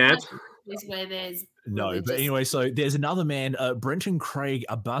denying that. Is where there's but anyway, so there's another man, Brenton Craig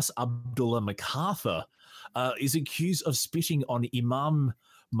Abbas Abdullah MacArthur, is accused of spitting on Imam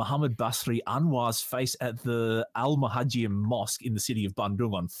Muhammad Basri Anwar's face at the Al Muhajir Mosque in the city of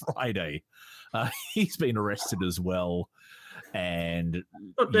Bandung on Friday. He's been arrested as well, and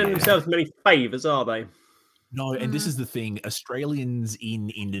not doing themselves many favors, are they? No, and this is the thing: Australians in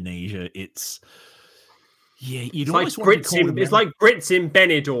Indonesia, it's you'd always want to call them. It's like Brits in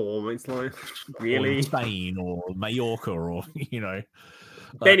Benidorm. It's like really or in Spain or Mallorca or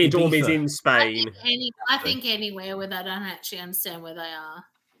Benidorm is in Spain. I think anywhere where they don't actually understand where they are.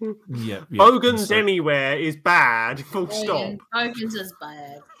 Yeah. Bogans anywhere is bad. Full stop. Bogans is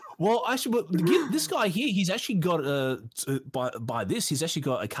bad. Well, actually, this guy here, he's actually got by this, he's actually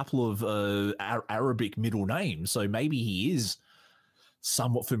got a couple of Arabic middle names, so maybe he is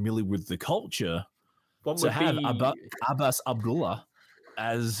somewhat familiar with the culture. To have Abbas Abdullah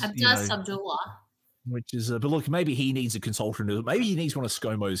as Abdullah, which is, but look, maybe he needs a consultant. Maybe he needs one of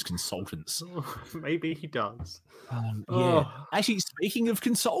ScoMo's consultants. Maybe he does. Actually, speaking of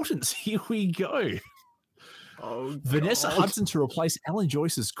consultants, here we go. Vanessa God. Hudson to replace Alan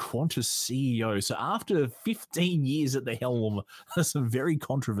Joyce as Qantas CEO. So after 15 years at the helm, some very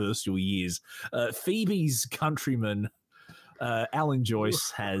controversial years, Phoebe's countryman, Alan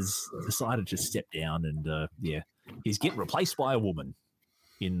Joyce, has decided to step down and, he's getting replaced by a woman.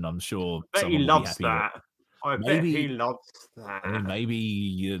 I'm sure I bet he loves that. I bet he loves that. And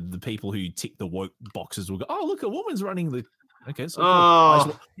maybe the people who tick the woke boxes will go, oh, look, a woman's running the Okay, so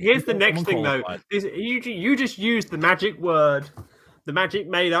cool. Here's the next I'm thing, though. qualified. You just used the magic word, the magic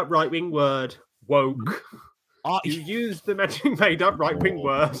made-up right-wing word, woke. You used the magic made-up right-wing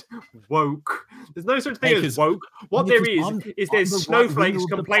word, woke. There's no such thing as woke. What there is there's snowflakes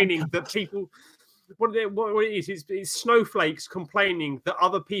complaining that people... What it is it's snowflakes complaining that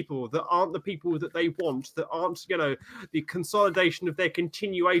other people that aren't the people that they want, that aren't, the consolidation of their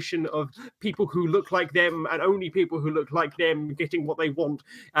continuation of people who look like them and only people who look like them getting what they want,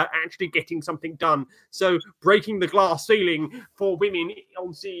 actually getting something done. So breaking the glass ceiling for women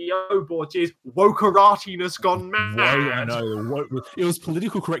on CEO boards is wokerati-ness gone mad. I know. It was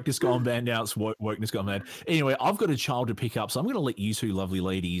political correctness gone bad, now it's wokeness gone mad. Anyway, I've got a child to pick up, so I'm going to let you two lovely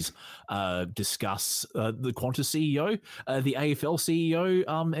ladies discuss the Qantas CEO, the AFL CEO,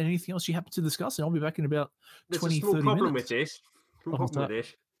 and anything else you happen to discuss, and I'll be back in about 20, 30 minutes. There's a small problem with this.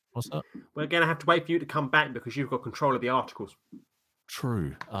 What's that? We're going to have to wait for you to come back because you've got control of the articles.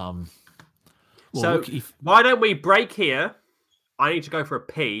 True. Why don't we break here? I need to go for a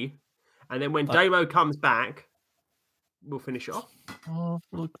pee, and then when Damo comes back, we'll finish it off.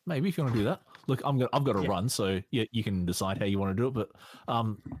 Look, maybe if you want to do that. Look, I've got to run, so yeah, you can decide how you want to do it. But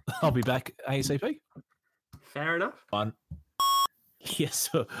I'll be back ASAP. Fair enough. Fun. Yes,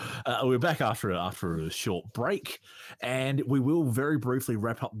 so, we're back after a short break, and we will very briefly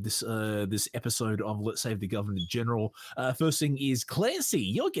wrap up this episode of Let's Save the Governor General. First thing is Clancy,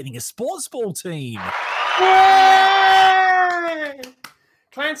 you're getting a sports ball team. Yay!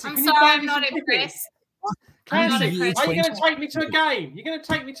 Clancy, I'm sorry, I'm not impressed. Clancy, are you going to take me to a game? You're going to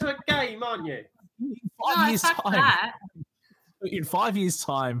take me to a game, aren't you? In 5 years'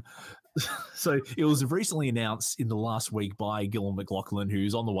 time. So it was recently announced in the last week by Gillon McLaughlin,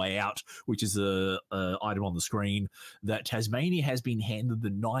 who's on the way out, which is a item on the screen, that Tasmania has been handed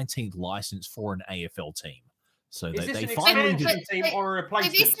the 19th license for an AFL team. So they finally did a team or a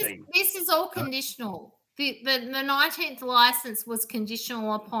replacement team. This is all conditional. The 19th license was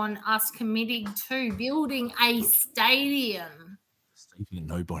conditional upon us committing to building a stadium. Stadium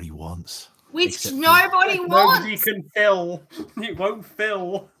nobody wants. Which nobody wants. Nobody can fill. It won't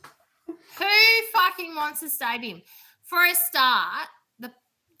fill. Who fucking wants a stadium? For a start,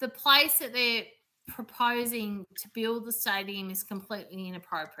 the place that they're proposing to build the stadium is completely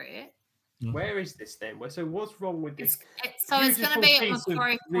inappropriate. Where is this then? So what's wrong with this? It's going to be at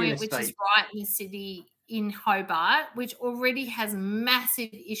Macquarie Point, which is right in the city in Hobart, which already has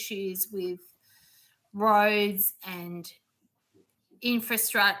massive issues with roads and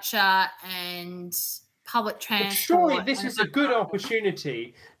infrastructure and public transport. But surely this is a good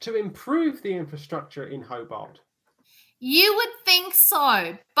opportunity to improve the infrastructure in Hobart. You would think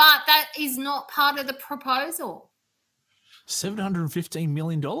so, but that is not part of the proposal. $715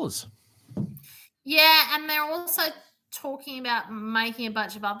 million. Yeah, and they're also talking about making a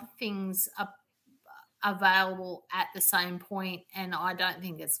bunch of other things available at the same point, and I don't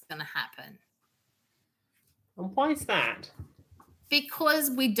think it's going to happen. And why is that?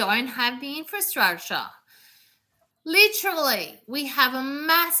 Because we don't have the infrastructure. Literally, we have a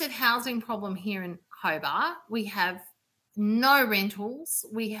massive housing problem here in Hobart. We have no rentals.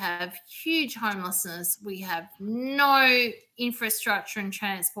 We have huge homelessness. We have no infrastructure and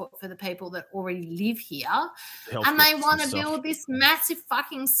transport for the people that already live here. And they want to build this massive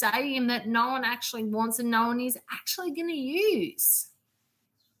fucking stadium that no one actually wants and no one is actually going to use.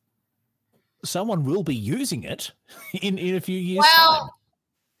 Someone will be using it in a few years' time.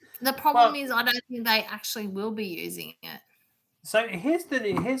 The problem is I don't think they actually will be using it. So here's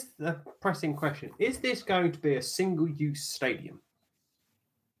the pressing question. Is this going to be a single-use stadium?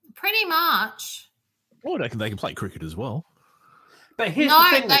 Pretty much. Well, they can play cricket as well. But here's the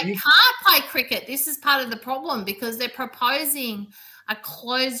thing. No, they can't play cricket. This is part of the problem because they're proposing a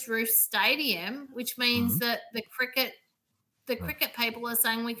closed-roof stadium, which means that the cricket people are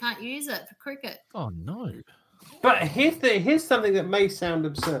saying we can't use it for cricket. Oh, no. But here's something that may sound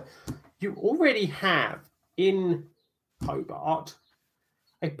absurd. You already have in Hobart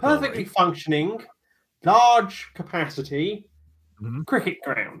a perfectly functioning, large capacity cricket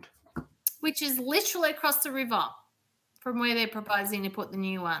ground. Which is literally across the river from where they're proposing to put the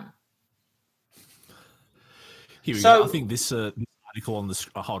new one. Here we go. I think this article on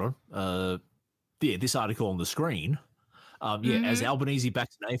the this article on the screen. As Albanese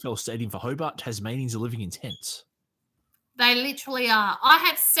backs an AFL stadium for Hobart, Tasmanians are living in tents. They literally are. I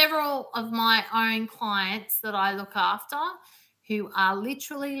have several of my own clients that I look after who are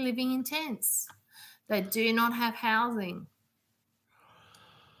literally living in tents. They do not have housing.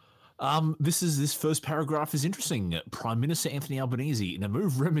 This first paragraph is interesting. Prime Minister Anthony Albanese, in a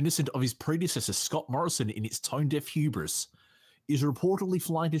move reminiscent of his predecessor Scott Morrison in its tone-deaf hubris, is reportedly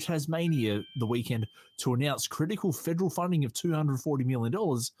flying to Tasmania the weekend to announce critical federal funding of $240 million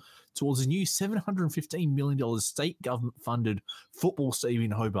towards a new $715 million state government-funded football stadium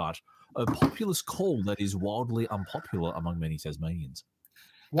in Hobart, a populist call that is wildly unpopular among many Tasmanians.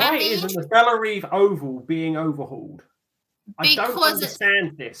 Why isn't the Bellerive Oval being overhauled? I don't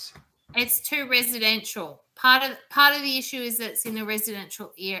understand this. It's too residential. Part of the issue is that it's in a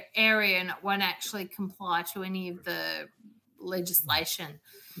residential area and it won't actually comply to any of the legislation.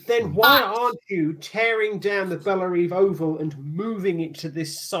 Then why aren't you tearing down the Bellerive Oval and moving it to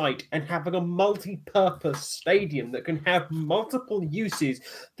this site and having a multi-purpose stadium that can have multiple uses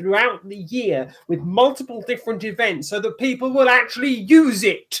throughout the year with multiple different events so that people will actually use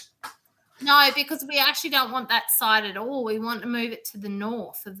it? No, because we actually don't want that site at all. We want to move it to the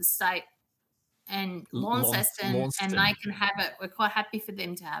north of the state and Launceston, and they can have it. We're quite happy for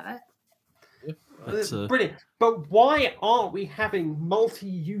them to have it. That's brilliant. But why aren't we having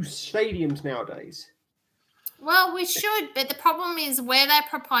multi-use stadiums nowadays? Well, we should, but the problem is where they're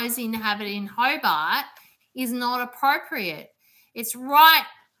proposing to have it in Hobart is not appropriate. It's right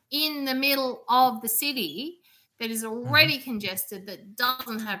in the middle of the city that is already congested, that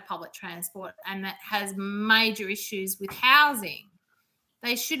doesn't have public transport, and that has major issues with housing.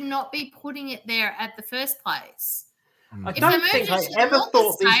 They should not be putting it there at the first place. I don't think I ever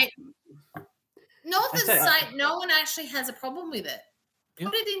thought North of state, no one actually has a problem with it.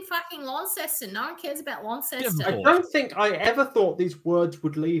 Put it in fucking Launceston. No one cares about Launceston. I don't think I ever thought these words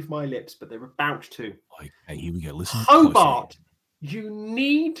would leave my lips, but they're about to. Okay, here we go. Listen. Hobart, you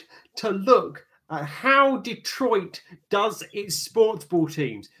need to look at how Detroit does its sports ball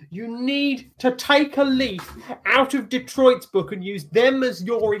teams. You need to take a leaf out of Detroit's book and use them as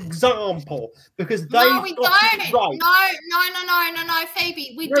your example, because they got it right. No,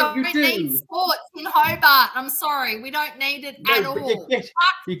 Phoebe. We don't need sports in Hobart. I'm sorry. We don't need it at all.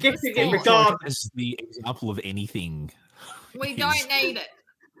 You're getting it regardless. As the example of anything. We don't need it.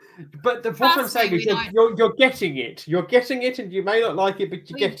 But what I'm saying is you're getting it. You're getting it, and you may not like it, but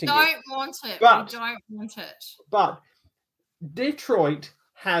you're getting it. We don't want it. We don't want it. But Detroit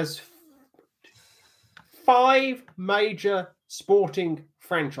has 5 major sporting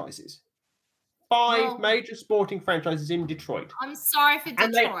franchises. 5 major sporting franchises in Detroit. I'm sorry for Detroit.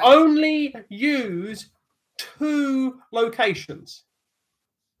 And they only use 2 locations.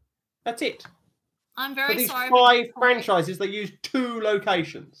 That's it. I'm very sorry. For these 5 franchises, they use 2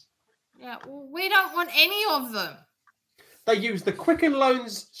 locations. Yeah, well, we don't want any of them. They use the Quicken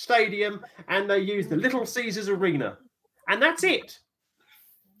Loans Stadium and they use the Little Caesars Arena. And that's it.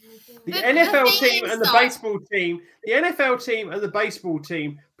 The NFL team and the baseball team, the NFL team and the baseball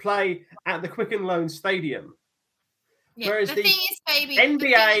team play at the Quicken Loans Stadium. Yeah, whereas the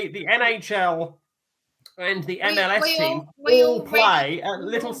NBA, the NHL, and the MLS team all play at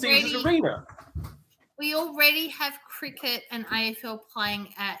Little Caesars Arena. We already have cricket and AFL playing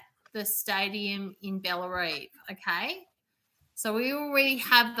at the stadium in Bellerive, okay? So we already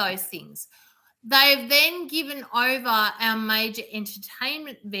have those things. They've then given over our major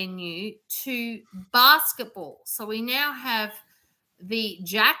entertainment venue to basketball. So we now have the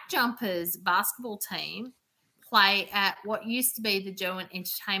Jack Jumpers basketball team play at what used to be the Joint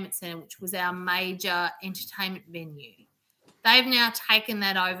Entertainment Centre, which was our major entertainment venue. They've now taken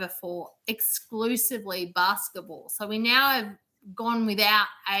that over for exclusively basketball. So we now have gone without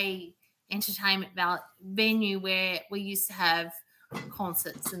a entertainment venue where we used to have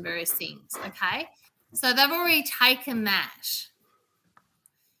concerts and various things, okay? So they've already taken that.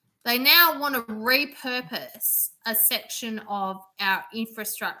 They now want to repurpose a section of our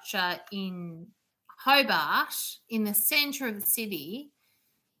infrastructure in Hobart, in the centre of the city,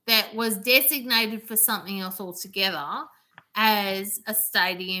 that was designated for something else altogether, as a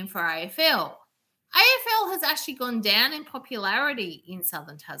stadium for AFL. AFL has actually gone down in popularity in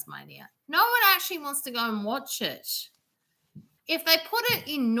southern Tasmania. No one actually wants to go and watch it. If they put it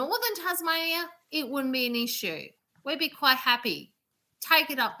in northern Tasmania, it wouldn't be an issue. We'd be quite happy. Take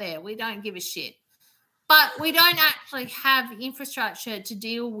it up there. We don't give a shit. But we don't actually have infrastructure to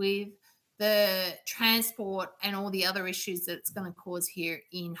deal with the transport and all the other issues that it's going to cause here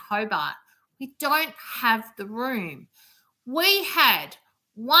in Hobart. We don't have the room. We had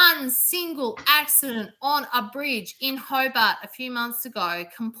one single accident on a bridge in Hobart a few months ago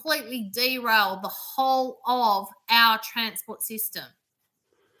completely derailed the whole of our transport system.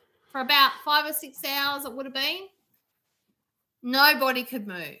 For about 5 or 6 hours it would have been. Nobody could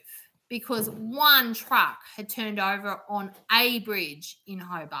move because one truck had turned over on a bridge in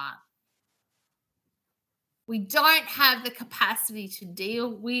Hobart. We don't have the capacity to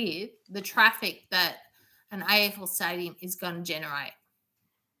deal with the traffic that an AFL stadium is going to generate.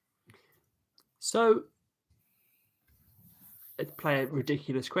 So, let's play a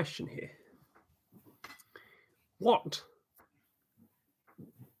ridiculous question here. What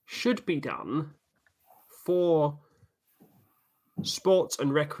should be done for sports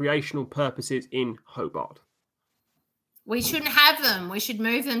and recreational purposes in Hobart? We shouldn't have them. We should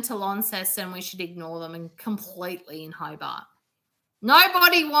move them to Launceston and we should ignore them and completely in Hobart.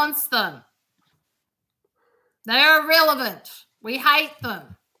 Nobody wants them. They're irrelevant. We hate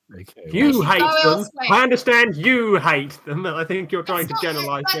them. Okay. You hate them. Elsewhere. I understand you hate them. I think you're trying to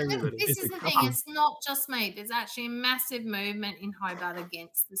generalise everybody. This is the thing. It's not just me. There's actually a massive movement in Hobart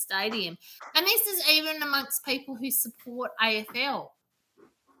against the stadium. And this is even amongst people who support AFL.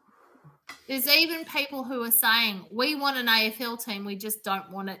 There's even people who are saying, we want an AFL team. We just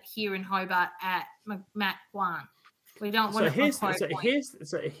don't want it here in Hobart at Mac 1. We don't want it Here's for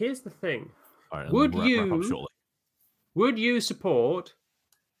the thing. All right, Would wrap up shortly. Would you support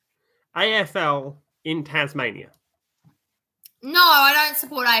AFL in Tasmania? No, I don't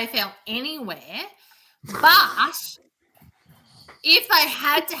support AFL anywhere. But if they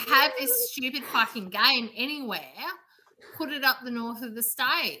had to have this stupid fucking game anywhere, put it up the north of the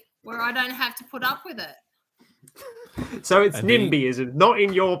state where I don't have to put up with it. So it's NIMBYism, not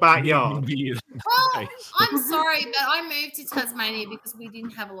in your backyard. Well, I'm sorry, but I moved to Tasmania because we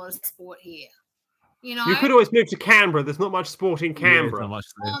didn't have a lot of sport here. You know, you could always move to Canberra. There's not much sport in Canberra. Well,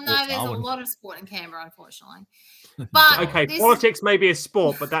 no, there's a lot of sport in Canberra, unfortunately. But okay, politics may be a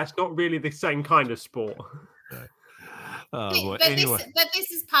sport, but that's not really the same kind of sport. But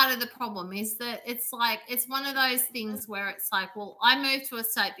this is part of the problem, is that it's like, it's one of those things where it's like, well, I moved to a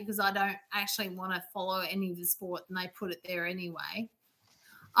state because I don't actually want to follow any of the sport and they put it there anyway.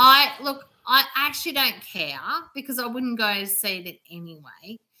 I actually don't care because I wouldn't go to see it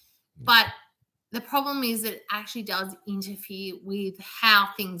anyway. But the problem is that it actually does interfere with how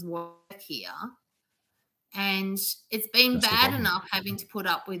things work here. And it's been bad enough having to put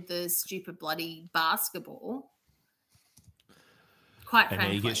up with the stupid bloody basketball. Quite frankly. And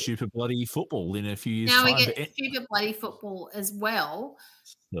now you get stupid bloody football in a few years' time. Now we get stupid bloody football as well.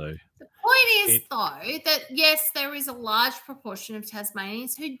 So, the point is, though, that yes, there is a large proportion of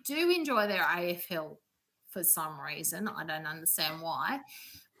Tasmanians who do enjoy their AFL for some reason. I don't understand why.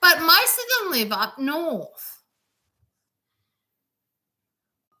 But most of them live up north.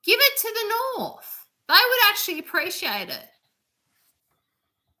 Give it to the north. They would actually appreciate it.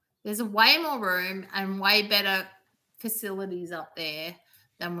 There's way more room and way better facilities up there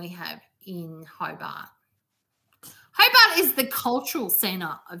than we have in Hobart. Hobart is the cultural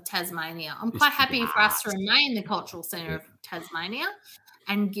centre of Tasmania. I'm quite happy for us to remain the cultural centre of Tasmania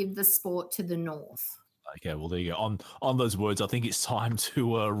and give the sport to the north. Okay, well, there you go. On those words, I think it's time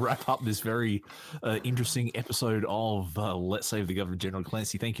to wrap up this very interesting episode of Let's Save the Governor General.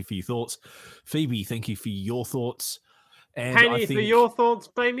 Clancy, thank you for your thoughts. Phoebe, thank you for your thoughts. And Penny, for your thoughts,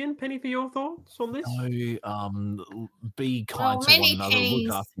 Damien? Penny, for your thoughts on this? No, be kind to one another.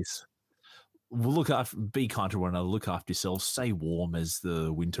 Look after yourself. Be kind to one another. Look after yourselves. Stay warm as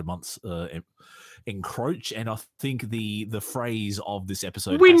the winter months encroach. And I think the phrase of this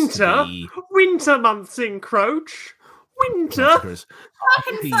episode winter months encroach. Winter.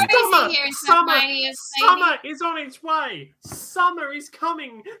 Summer is on its way. Summer is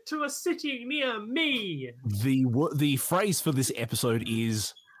coming to a city near me. The phrase for this episode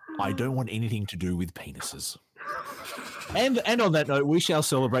is, I don't want anything to do with penises. And on that note, we shall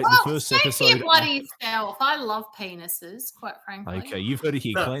celebrate the first episode. Bloody self. I love penises, quite frankly. Okay, you've heard it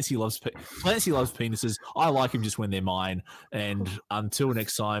here. Clancy loves penises. I like them just when they're mine. And until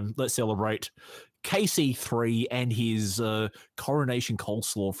next time, let's celebrate KC3 and his coronation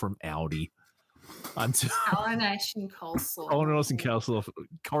coleslaw from Audi. Coronation coleslaw.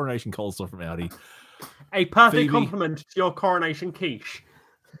 Coronation coleslaw from Audi. A perfect compliment to your coronation quiche.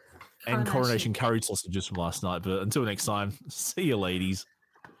 And coronation curry sausages from last night. But until next time, see you, ladies.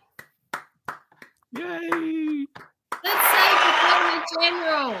 Yay! Let's save the Governor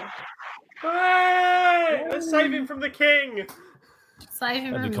General. Hey! Let's save him from the king. Save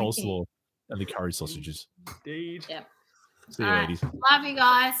him from the coleslaw and the curry sausages. Indeed. Yep. See you, ladies. Love you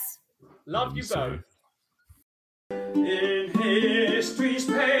guys. Love you both. In history's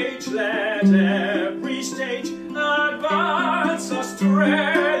page, let every stage advance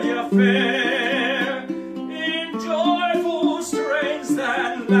Australia fair. In joyful strains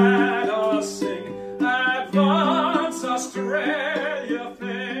then let us sing, advance Australia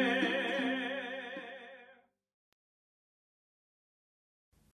fair.